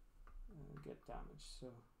get damaged.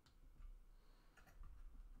 So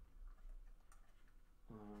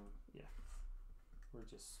yeah, we're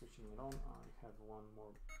just switching it on. I have one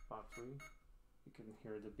more battery. You can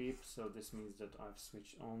hear the beep, so this means that I've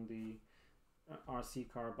switched on the RC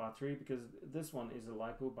car battery, because this one is a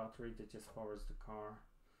LiPo battery that just powers the car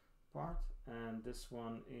part, and this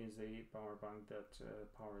one is a power bank that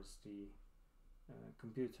powers the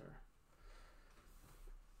computer.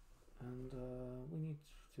 And we need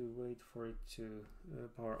to wait for it to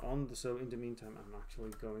power on. So in the meantime, I'm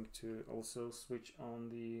actually going to also switch on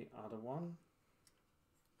the other one,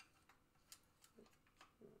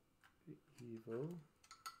 the Evo.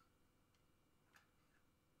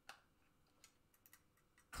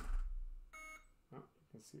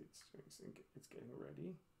 You can see it's getting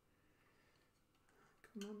ready.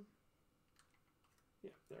 Come on.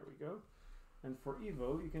 Yeah, there we go. And for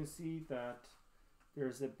Evo, you can see that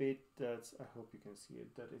there's a bit that's, I hope you can see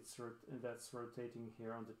it, that that's rotating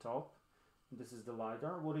here on the top. This is the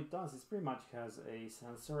LiDAR. What it does is pretty much has a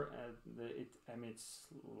sensor and it emits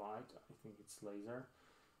light. I think it's laser,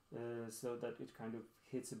 so that it kind of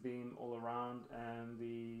hits a beam all around, and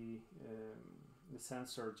the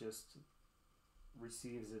sensor just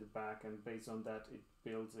receives it back, and based on that it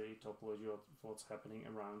builds a topology of what's happening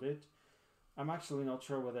around it. I'm actually not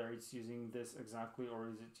sure whether it's using this exactly, or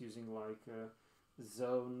is it using like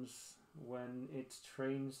zones when it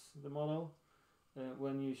trains the model.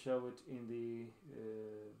 When you show it in the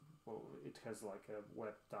well, it has like a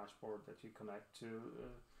web dashboard that you connect to.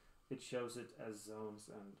 It shows it as zones,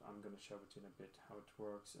 and I'm going to show it in a bit how it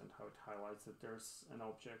works and how it highlights that there's an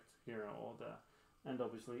object here or there. And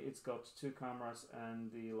obviously it's got two cameras,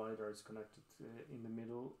 and the LiDAR is connected in the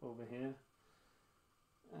middle over here.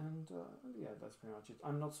 And yeah, that's pretty much it.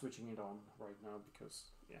 I'm not switching it on right now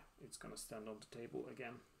because yeah, it's gonna stand on the table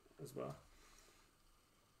again as well.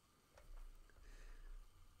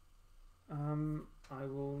 I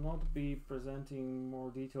will not be presenting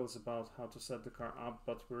more details about how to set the car up,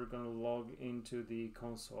 but we're gonna log into the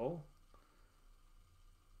console.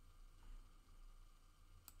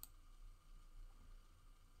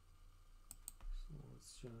 So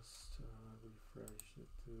let's just refresh it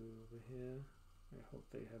to over here. I hope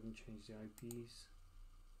they haven't changed the IPs.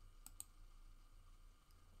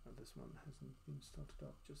 This one hasn't been started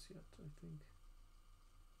up just yet, I think.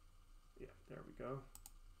 Yeah, there we go.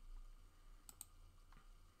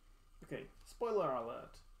 Okay, spoiler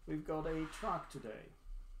alert. We've got a truck today.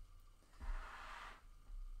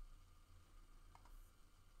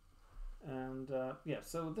 And yeah,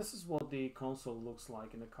 so this is what the console looks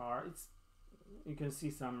like in the car. You can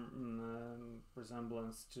see some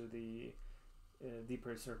resemblance to the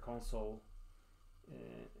DeepRacer console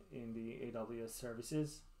in the AWS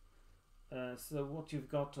services. So what you've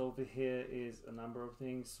got over here is a number of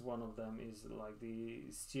things. One of them is like the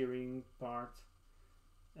steering part,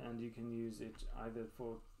 and you can use it either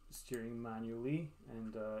for steering manually,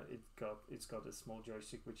 and it's got a small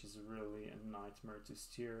joystick, which is really a nightmare to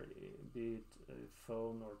steer, be it a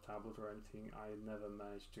phone or tablet or anything. I never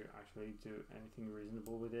managed to actually do anything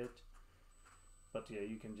reasonable with it. But yeah,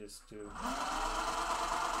 you can just do,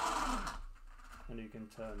 and you can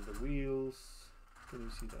turn the wheels. Can you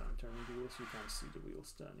see that I'm turning the wheels? You can't see the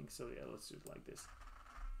wheels turning, so yeah, let's do it like this.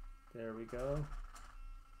 There we go.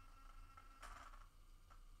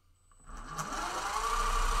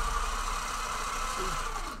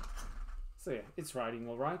 So yeah, it's riding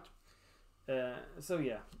all right. So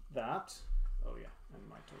yeah, that. Oh yeah, and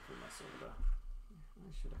my total mess over there.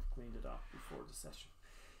 I should have cleaned it up before the session.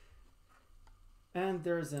 And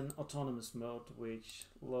there's an autonomous mode which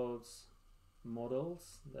loads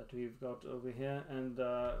models that we've got over here, and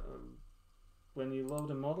when you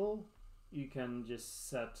load a model, you can just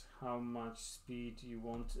set how much speed you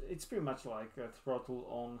want. It's pretty much like a throttle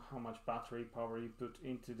on how much battery power you put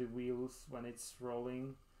into the wheels when it's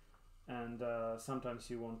rolling. And sometimes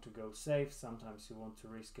you want to go safe, sometimes you want to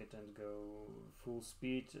risk it and go full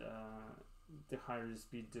speed. The higher the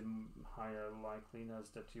speed, the higher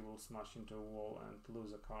likeliness that you will smash into a wall and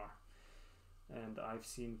lose a car. And I've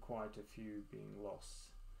seen quite a few being lost.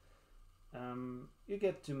 You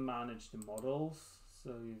get to manage the models, so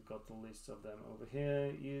you've got the list of them over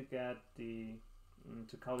here. You get the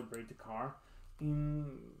to calibrate the car.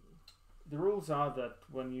 The rules are that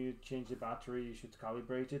when you change the battery, you should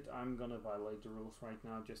calibrate it. I'm gonna violate the rules right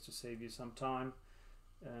now just to save you some time.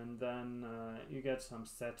 And then you get some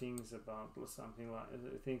settings about something like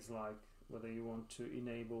things like whether you want to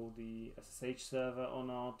enable the SSH server or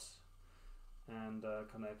not, and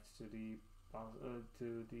connect to the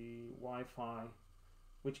Wi-Fi,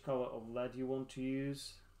 which color of LED you want to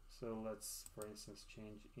use. So let's, for instance,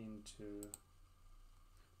 change into,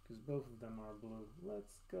 because both of them are blue,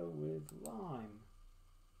 let's go with lime.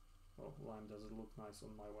 Well, lime doesn't look nice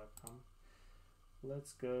on my webcam.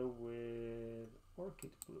 Let's go with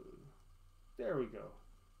orchid blue. There we go.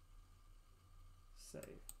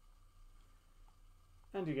 Save.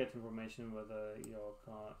 And you get information whether your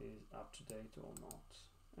car is up to date or not.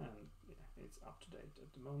 And yeah, it's up to date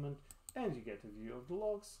at the moment. And you get a view of the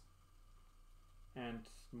logs and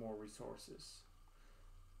more resources.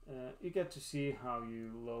 You get to see how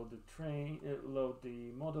you load the load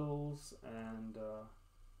the models and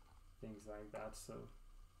things like that. So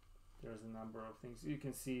there's a number of things you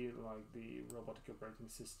can see, like the robotic operating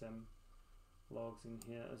system logs in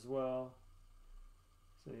here as well.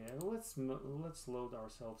 So yeah, let's load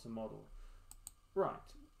ourselves a model.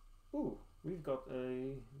 Right. Ooh, we've got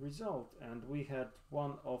a result, and we had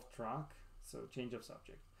one off track. So change of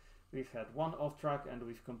subject. We've had one off track, and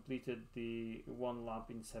we've completed the one lap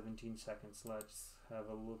in 17 seconds. Let's have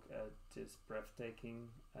a look at this breathtaking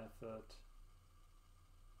effort.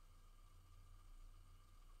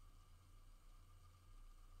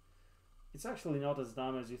 It's actually not as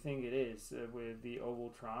dumb as you think it is with the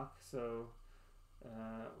oval track. So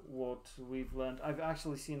what we've learned, I've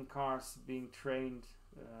actually seen cars being trained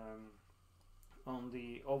on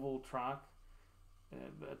the oval track,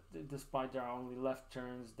 but despite there are only left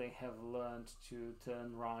turns, they have learned to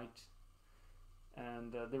turn right.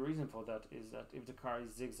 And the reason for that is that if the car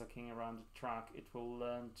is zigzagging around the track, it will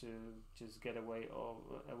learn to just get away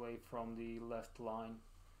from the left line.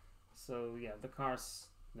 So yeah, the cars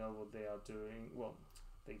know what they are doing. Well,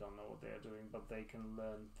 they don't know what they are doing, but they can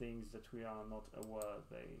learn things that we are not aware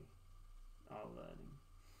they are learning.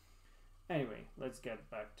 Anyway, let's get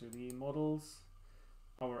back to the models.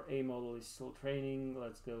 Our A model is still training.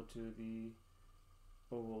 Let's go to the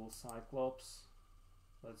oval cyclops.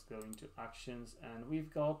 Let's go into actions, and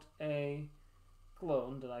we've got a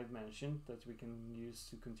clone that I've mentioned that we can use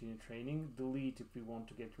to continue training, delete if we want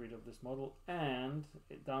to get rid of this model, and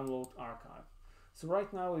download archive. So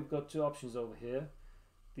right now we've got two options over here.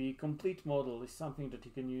 The complete model is something that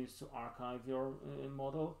you can use to archive your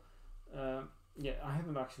model. Yeah, I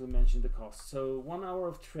haven't actually mentioned the cost. So 1 hour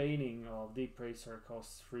of training of DeepRacer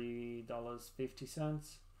costs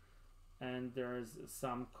 $3.50, and there's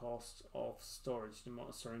some cost of storage,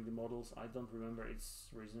 storing the models. I don't remember, it's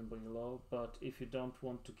reasonably low, but if you don't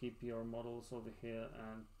want to keep your models over here,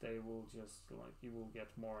 and they will just you will get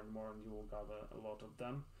more and more, and you will gather a lot of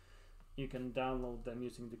them, you can download them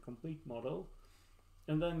using the complete model.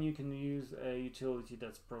 And then you can use a utility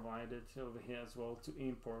that's provided over here as well to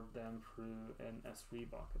import them through an S3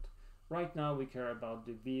 bucket. Right now we care about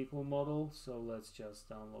the vehicle model, so let's just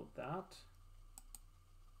download that.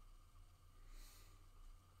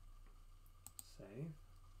 Save.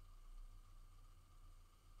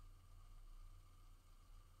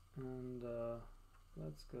 And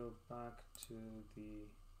let's go back to the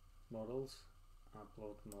models,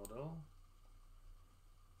 upload model.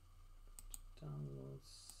 Download,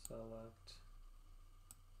 select,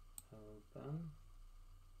 open,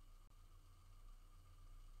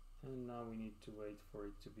 and now we need to wait for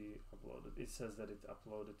it to be uploaded. It says that it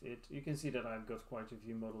uploaded it. You can see that I've got quite a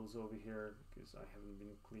few models over here because I haven't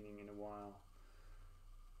been cleaning in a while.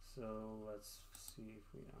 So let's see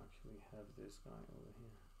if we actually have this guy over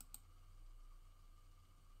here.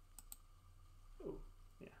 Oh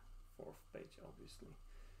yeah, 4th page obviously.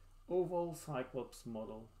 Oval Cyclops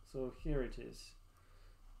model. So here it is.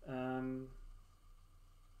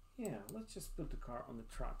 Yeah, let's just put the car on the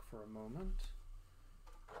track for a moment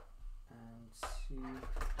and see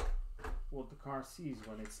what the car sees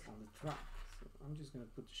when it's on the track. So I'm just going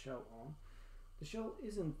to put the shell on. The shell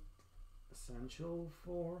isn't essential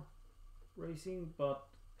for racing, but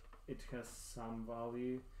it has some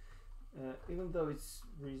value. Even though it's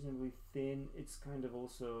reasonably thin, it's kind of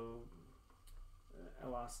also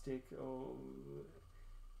elastic, or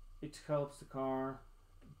it helps the car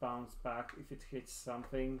bounce back if it hits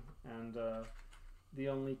something. And the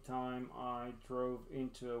only time I drove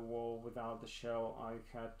into a wall without the shell,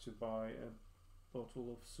 I had to buy a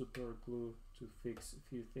bottle of super glue to fix a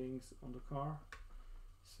few things on the car.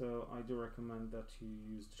 So I do recommend that you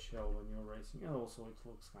use the shell when you're racing, and also it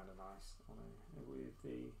looks kind of nice on with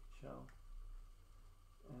the shell.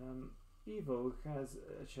 Evo has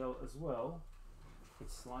a shell as well.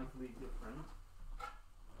 It's slightly different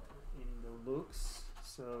in the looks,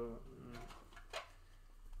 so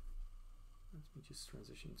let me just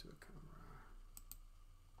transition to a camera.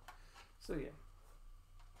 So yeah,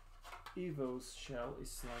 Evo's shell is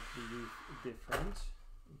slightly different.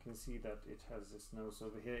 You can see that it has this nose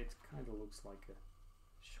over here. It kind of looks like a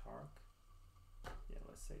shark. Yeah,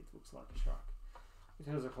 let's say it looks like a shark. It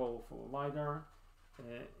has a hole for LiDAR.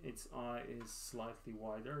 Its eye is slightly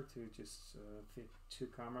wider to just fit 2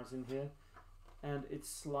 cameras in here, and it's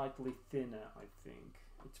slightly thinner. I think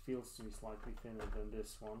it feels to me slightly thinner than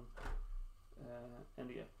this one. And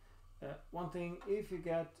yeah, one thing, if you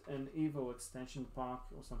get an Evo extension pack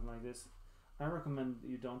or something like this, I recommend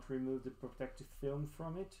you don't remove the protective film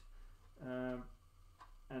from it.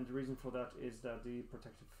 And the reason for that is that the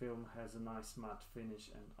protective film has a nice matte finish,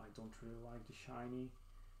 and I don't really like the shiny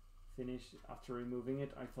finish. After removing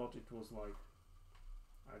it, I thought it was like,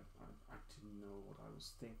 I didn't know what I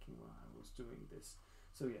was thinking when I was doing this.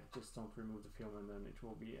 So yeah, just don't remove the film, and then it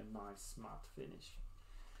will be a nice matte finish.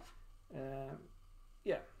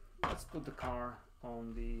 Yeah, let's put the car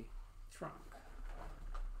on the track.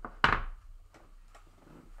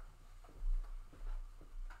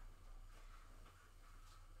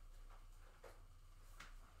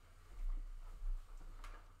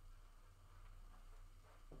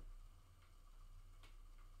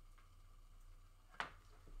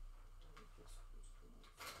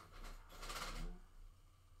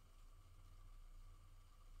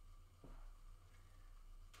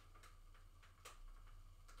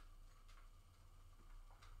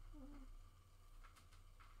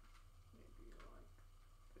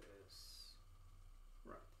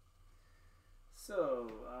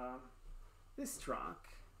 this truck,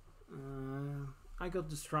 I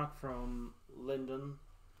got this truck from Lyndon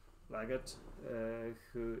Laggett,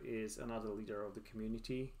 who is another leader of the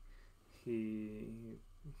community.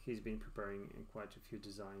 He's been preparing quite a few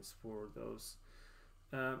designs for those,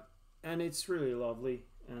 and it's really lovely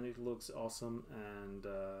and it looks awesome, and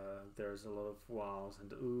there's a lot of wows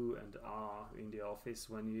and ooh and ah in the office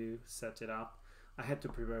when you set it up. I had to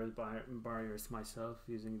prepare the barriers myself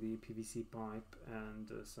using the PVC pipe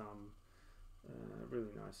and some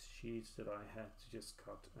really nice sheets that I had to just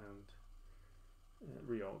cut and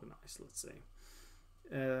reorganize, let's say.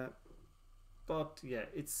 But yeah,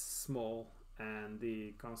 it's small, and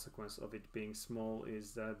the consequence of it being small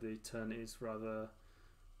is that the turn is rather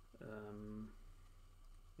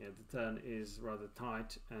the turn is rather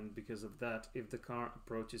tight, and because of that, if the car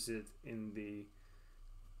approaches it in the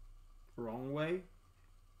wrong way,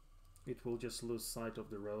 it will just lose sight of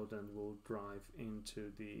the road and will drive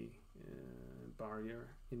into the barrier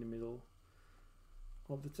in the middle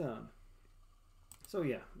of the turn. So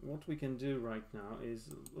yeah, what we can do right now is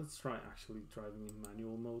let's try actually driving in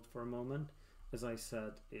manual mode for a moment. As I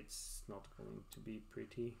said, it's not going to be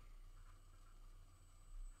pretty.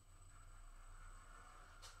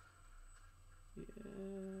 Yeah,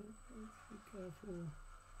 be careful.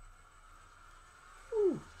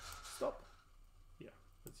 Ooh, stop. Yeah,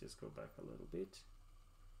 let's just go back a little bit.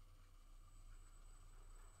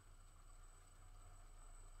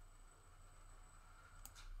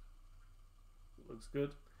 Looks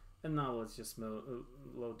good. And now let's just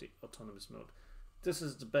load the autonomous mode. This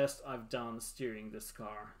is the best I've done steering this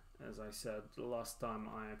car. As I said, the last time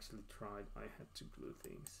I actually tried, I had to glue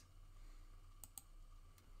things.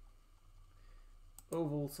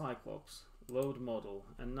 Oval Cyclops, load model,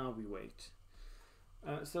 and now we wait.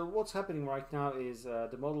 So what's happening right now is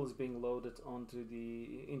the model is being loaded into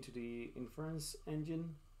the inference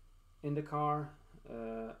engine in the car,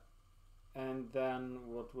 and then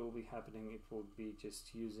what will be happening, it will be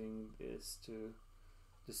just using this to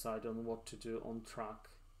decide on what to do on track.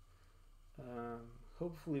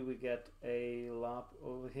 Hopefully we get a lap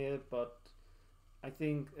over here, but I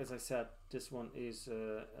think, as I said, this one is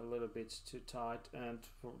a little bit too tight and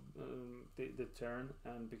for the turn,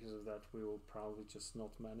 and because of that we will probably just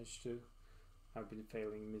not manage to. I've been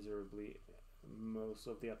failing miserably most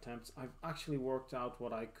of the attempts. I've actually worked out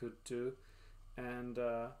what I could do, and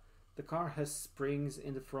the car has springs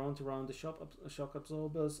in the front around the shock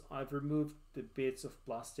absorbers. I've removed the bits of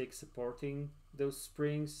plastic supporting those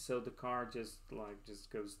springs, so the car just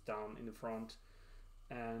goes down in the front,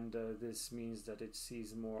 and this means that it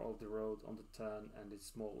sees more of the road on the turn and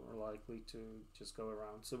it's more likely to just go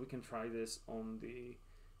around. So we can try this on the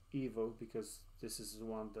Evo, because this is the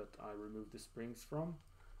one that I removed the springs from,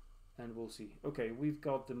 and we'll see. Okay, we've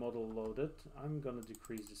got the model loaded. I'm gonna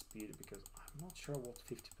decrease the speed because I'm not sure what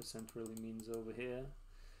 50% really means over here,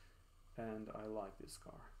 and I like this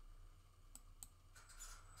car.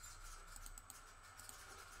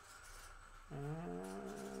 And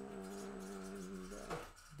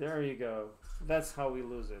there you go. That's how we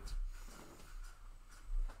lose it.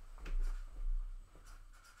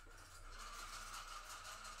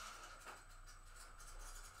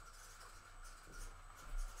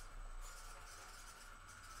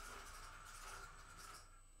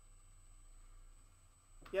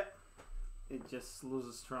 Yeah, it just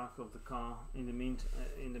loses track of the car in the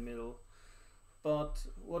middle. But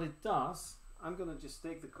what it does, I'm gonna just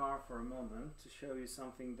take the car for a moment to show you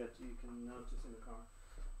something that you can notice in the car.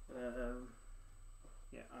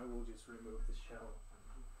 Yeah, I will just remove the shell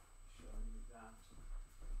and show you that.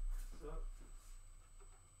 So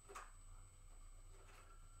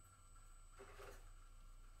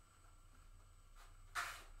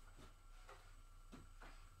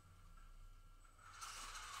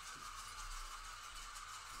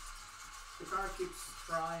the car keeps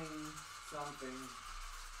trying something.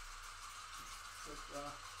 But,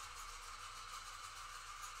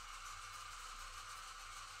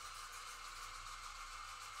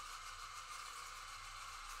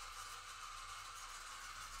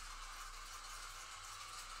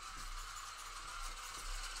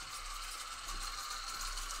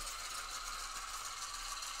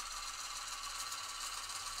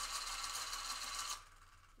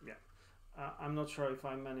 yeah, I'm not sure if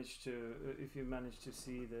you managed to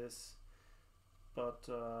see this, but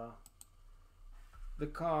the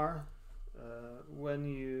car, when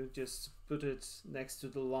you just put it next to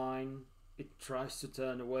the line, it tries to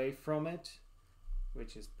turn away from it,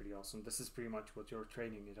 which is pretty awesome. This is pretty much what you're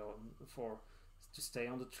training it on for, to stay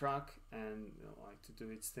on the track and like to do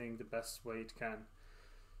its thing the best way it can.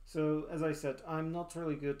 So as I said, I'm not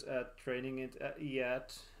really good at training it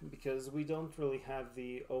yet because we don't really have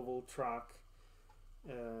the oval track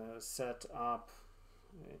set up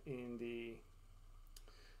in the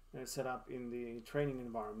training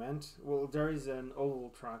environment. Well, there is an oval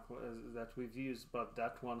track that we've used, but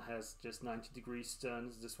that one has just 90-degree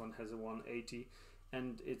turns. This one has a 180,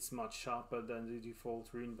 and it's much sharper than the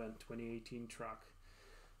default reInvent 2018 track.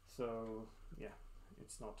 So yeah,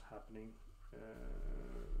 it's not happening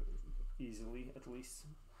easily, at least.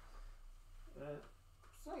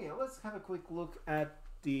 So yeah, let's have a quick look at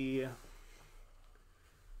the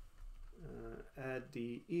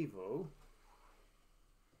Evo.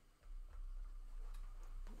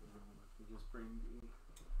 Let me just bring the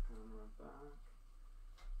camera back.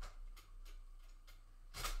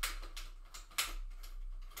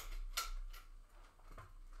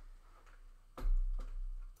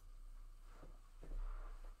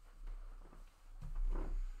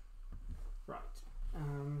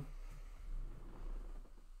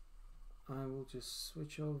 I will just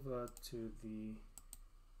switch over to the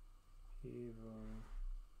Evo.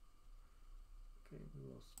 Okay, we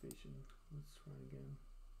lost vision. Let's try again.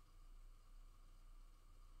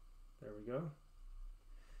 There we go.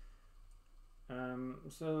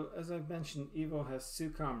 So as I've mentioned, Evo has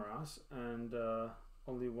 2 cameras, and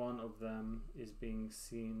only one of them is being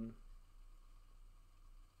seen.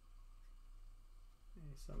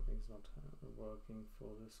 Something's not working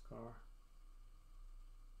for this car.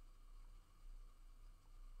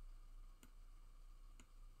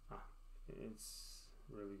 It's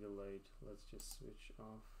really delayed. Let's just switch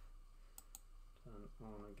off, turn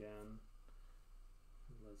on again.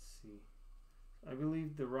 Let's see. I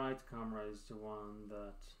believe the right camera is the one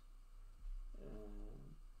that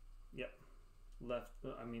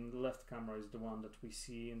the left camera is the one that we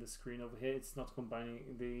see in the screen over here. It's not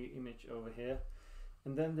combining the image over here.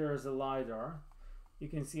 And then there's a LiDAR. You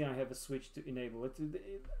can see I have a switch to enable it.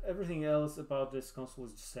 Everything else about this console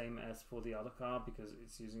is the same as for the other car because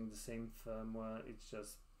it's using the same firmware. It's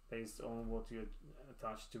just based on what you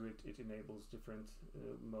attach to it. It enables different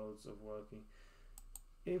modes of working.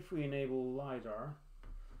 If we enable LiDAR,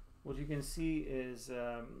 what you can see is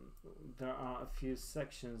there are a few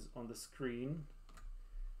sections on the screen,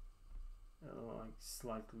 like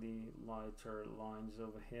slightly lighter lines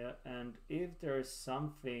over here, and if there is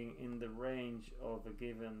something in the range of a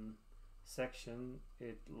given section,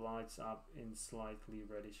 it lights up in slightly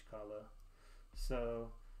reddish color.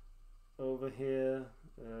 So over here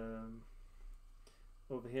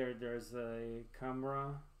there's a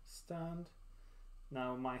camera stand.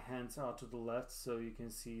 Now my hands are to the left, so you can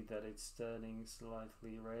see that it's turning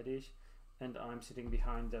slightly reddish, and I'm sitting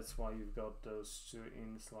behind. That's why you've got those 2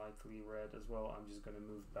 in slightly red as well. I'm just going to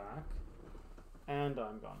move back, and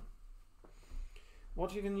I'm gone.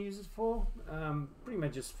 What you can use it for? Pretty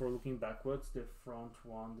much just for looking backwards. The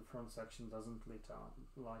front section doesn't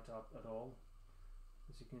light up at all.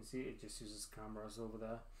 As you can see, it just uses cameras over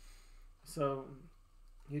there. So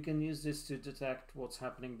you can use this to detect what's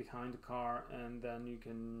happening behind the car, and then you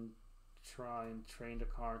can try and train the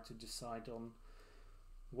car to decide on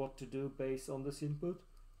what to do based on this input.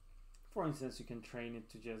 For instance, you can train it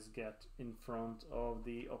to just get in front of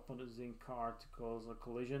the opposing car to cause a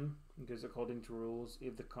collision, because according to rules,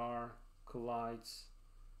 if the car collides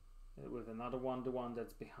with another one, the one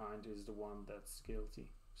that's behind is the one that's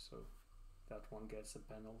guilty, so that one gets a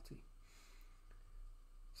penalty.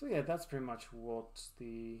 So yeah, that's pretty much what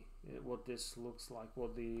this looks like,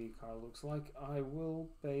 what the car looks like. I will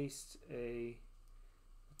paste a,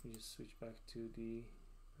 let me just switch back to the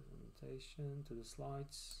presentation, to the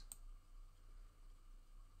slides.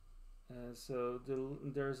 So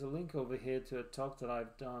there's a link over here to a talk that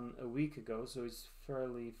I've done a week ago, so it's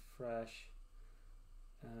fairly fresh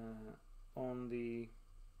on the,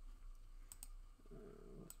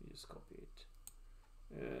 let me just copy it.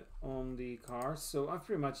 On the car. So I've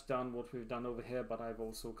pretty much done what we've done over here, but I've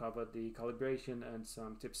also covered the calibration and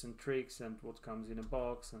some tips and tricks and what comes in a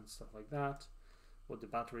box and stuff like that, what the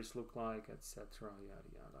batteries look like, etc. yada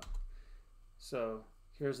yada. So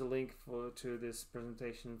here's a link to this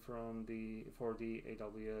presentation for the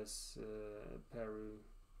AWS Peru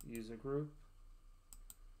user group.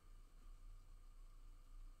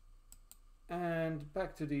 And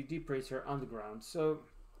back to the DeepRacer Underground. So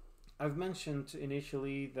I've mentioned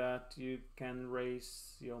initially that you can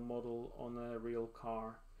race your model on a real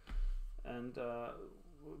car, and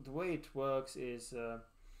the way it works is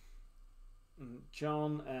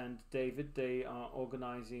John and David, they are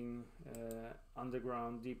organizing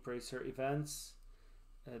underground DeepRacer events.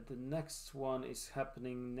 The next one is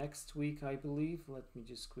happening next week, I believe. Let me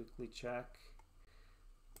just quickly check.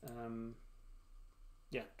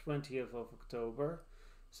 Yeah, 20th of October.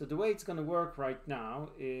 So the way it's going to work right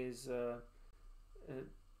now is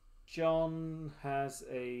John has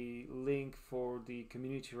a link for the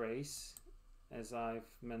community race, as I've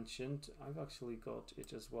mentioned. I've actually got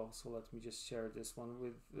it as well, so let me just share this one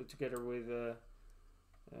with together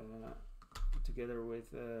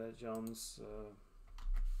with John's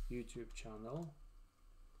YouTube channel.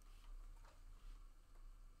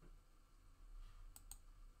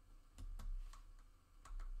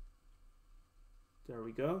 There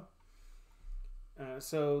we go.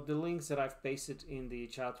 So the links that I've pasted in the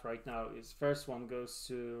chat right now is, first one goes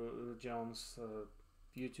to John's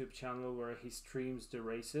YouTube channel where he streams the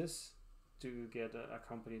races to get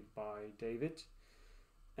accompanied by David.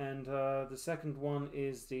 And the second one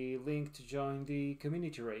is the link to join the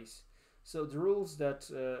community race. So the rules that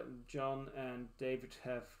John and David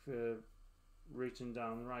have written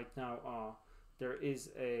down right now are: there is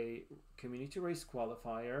a community race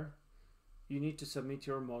qualifier. You need to submit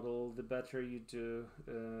your model. The better you do,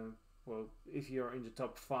 well, if you're in the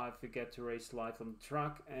top 5, you get to race live on the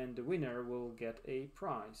track, and the winner will get a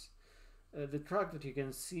prize. The track that you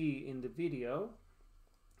can see in the video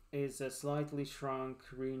is a slightly shrunk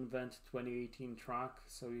Reinvent 2018 track,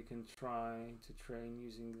 so you can try to train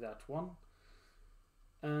using that one.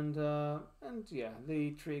 And yeah,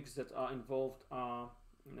 the tricks that are involved are,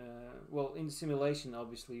 well, in the simulation,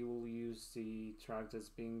 obviously, you will use the track that's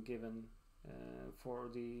being given for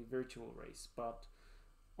the virtual race, but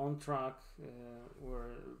on track,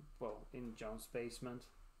 well, in John's basement,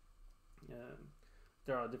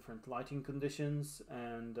 there are different lighting conditions,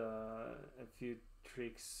 and a few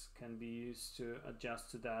tricks can be used to adjust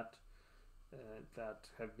to that that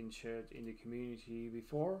have been shared in the community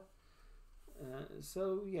before.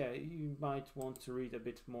 So yeah, you might want to read a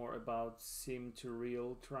bit more about sim to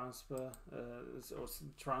real transfer, or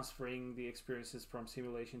transferring the experiences from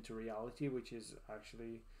simulation to reality, which is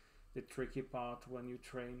actually the tricky part when you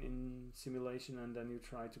train in simulation and then you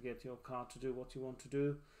try to get your car to do what you want to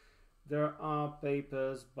do. There are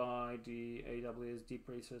papers by the AWS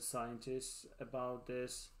DeepRacer scientists about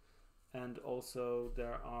this, and also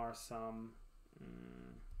there are some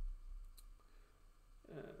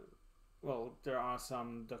well, there are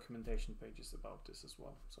some documentation pages about this as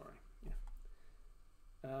well. Sorry,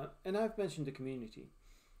 yeah. And I've mentioned the community,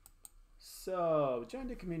 so join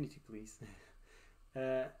the community, please.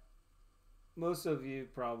 Most of you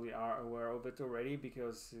probably are aware of it already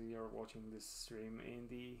because you're watching this stream in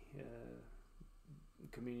the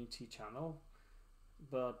community channel,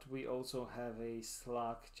 but we also have a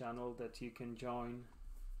Slack channel that you can join,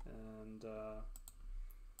 and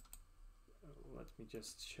let me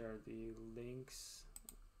just share the links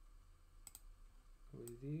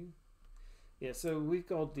with you. Yeah, so we've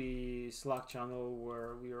got the Slack channel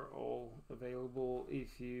where we are all available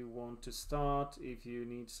if you want to start, if you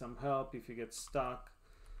need some help, if you get stuck.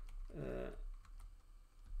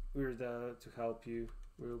 We're there to help you.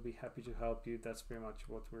 We'll be happy to help you. That's pretty much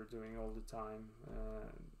what we're doing all the time.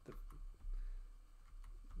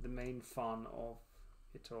 The main fun of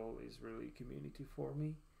it all is really community for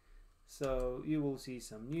me. So you will see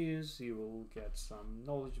some news, you will get some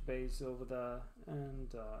knowledge base over there,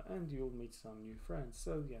 and you'll meet some new friends.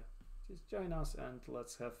 So yeah, just join us and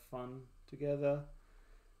let's have fun together.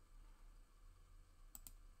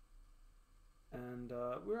 And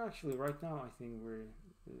we're actually right now, I think we're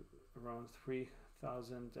around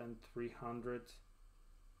 3,300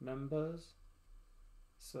 members.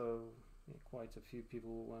 So yeah, quite a few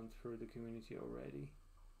people went through the community already.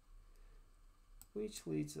 Which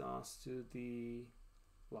leads us to the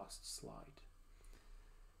last slide.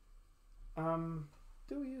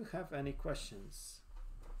 Do you have any questions?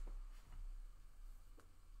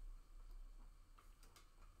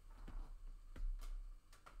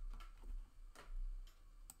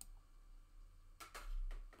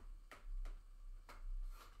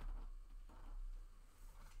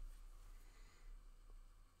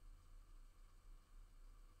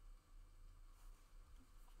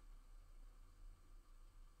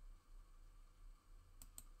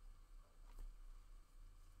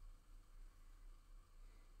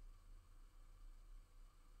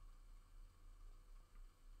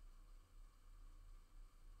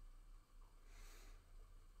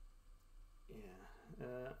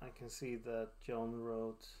 I can see that John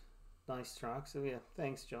wrote nice track, so yeah,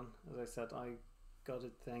 thanks John. As I said, I got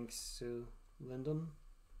it thanks to Lyndon,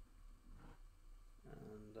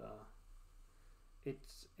 and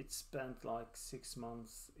it spent like 6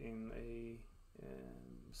 months in a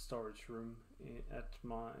storage room at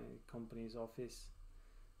my company's office,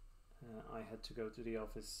 I had to go to the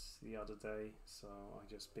office the other day, so I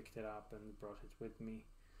just picked it up and brought it with me.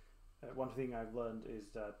 One thing I've learned is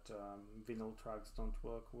that vinyl tracks don't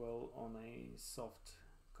work well on a soft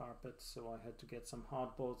carpet, so I had to get some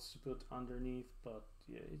hardboards to put underneath, but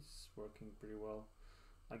yeah, it's working pretty well.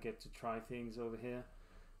 I get to try things over here.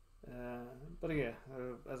 But yeah,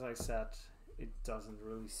 as I said, it doesn't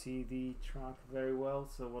really see the track very well,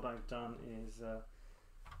 so what I've done is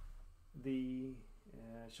the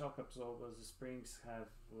shock absorbers, the springs have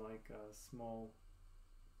like small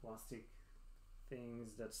plastic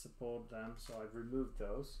things that support them, so I've removed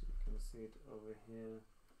those. You can see it over here,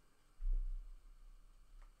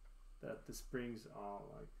 that the springs are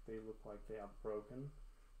like, they look like they are broken.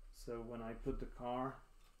 So when I put the car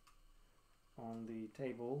on the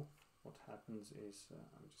table, what happens is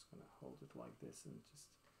I'm just gonna hold it like this and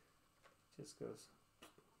just goes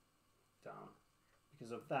down.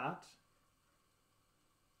 Because of that,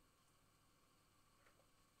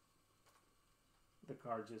 the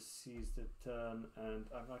car just sees the turn, and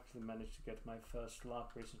I've actually managed to get my first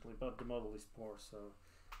lap recently, but the model is poor, so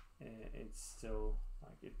it's still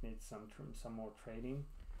like it needs some more training.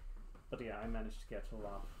 But yeah, I managed to get a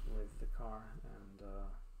lap with the car, and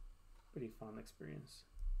pretty fun experience.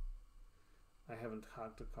 I haven't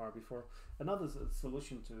hacked the car before. Another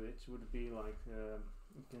solution to it would be like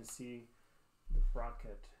you can see the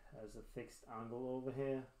bracket has a fixed angle over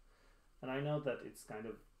here, and I know that it's kind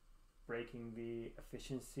of breaking the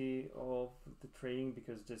efficiency of the training,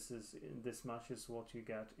 because this much is what you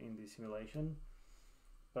get in the simulation.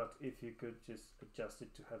 But if you could just adjust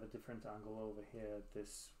it to have a different angle over here,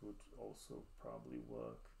 this would also probably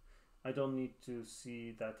work. I don't need to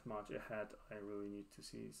see that much ahead, I really need to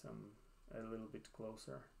see a little bit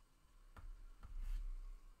closer.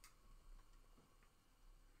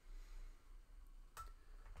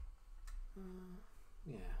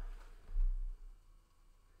 Yeah.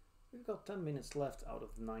 We've got 10 minutes left out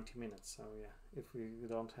of the 90 minutes, so yeah, if we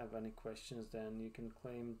don't have any questions, then you can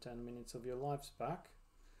claim 10 minutes of your lives back.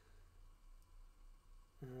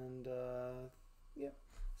 And yeah,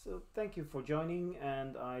 so thank you for joining,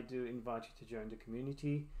 and I do invite you to join the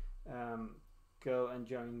community. Go and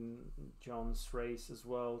join John's race as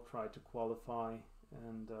well, try to qualify,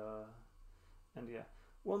 and yeah.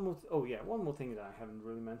 One more thing that I haven't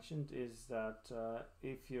really mentioned is that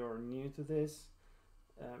if you're new to this,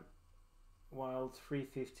 while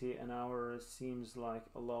 $3.50 an hour seems like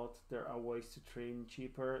a lot, there are ways to train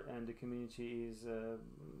cheaper, and the community is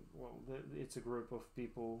it's a group of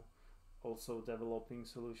people also developing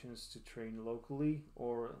solutions to train locally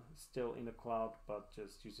or still in the cloud, but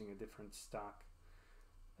just using a different stack.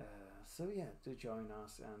 So yeah, do join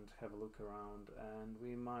us and have a look around, and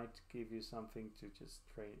we might give you something to just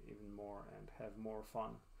train even more and have more fun.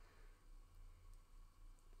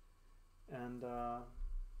 And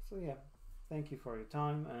so yeah, thank you for your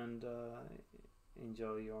time, and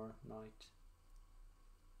enjoy your night.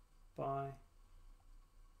 Bye.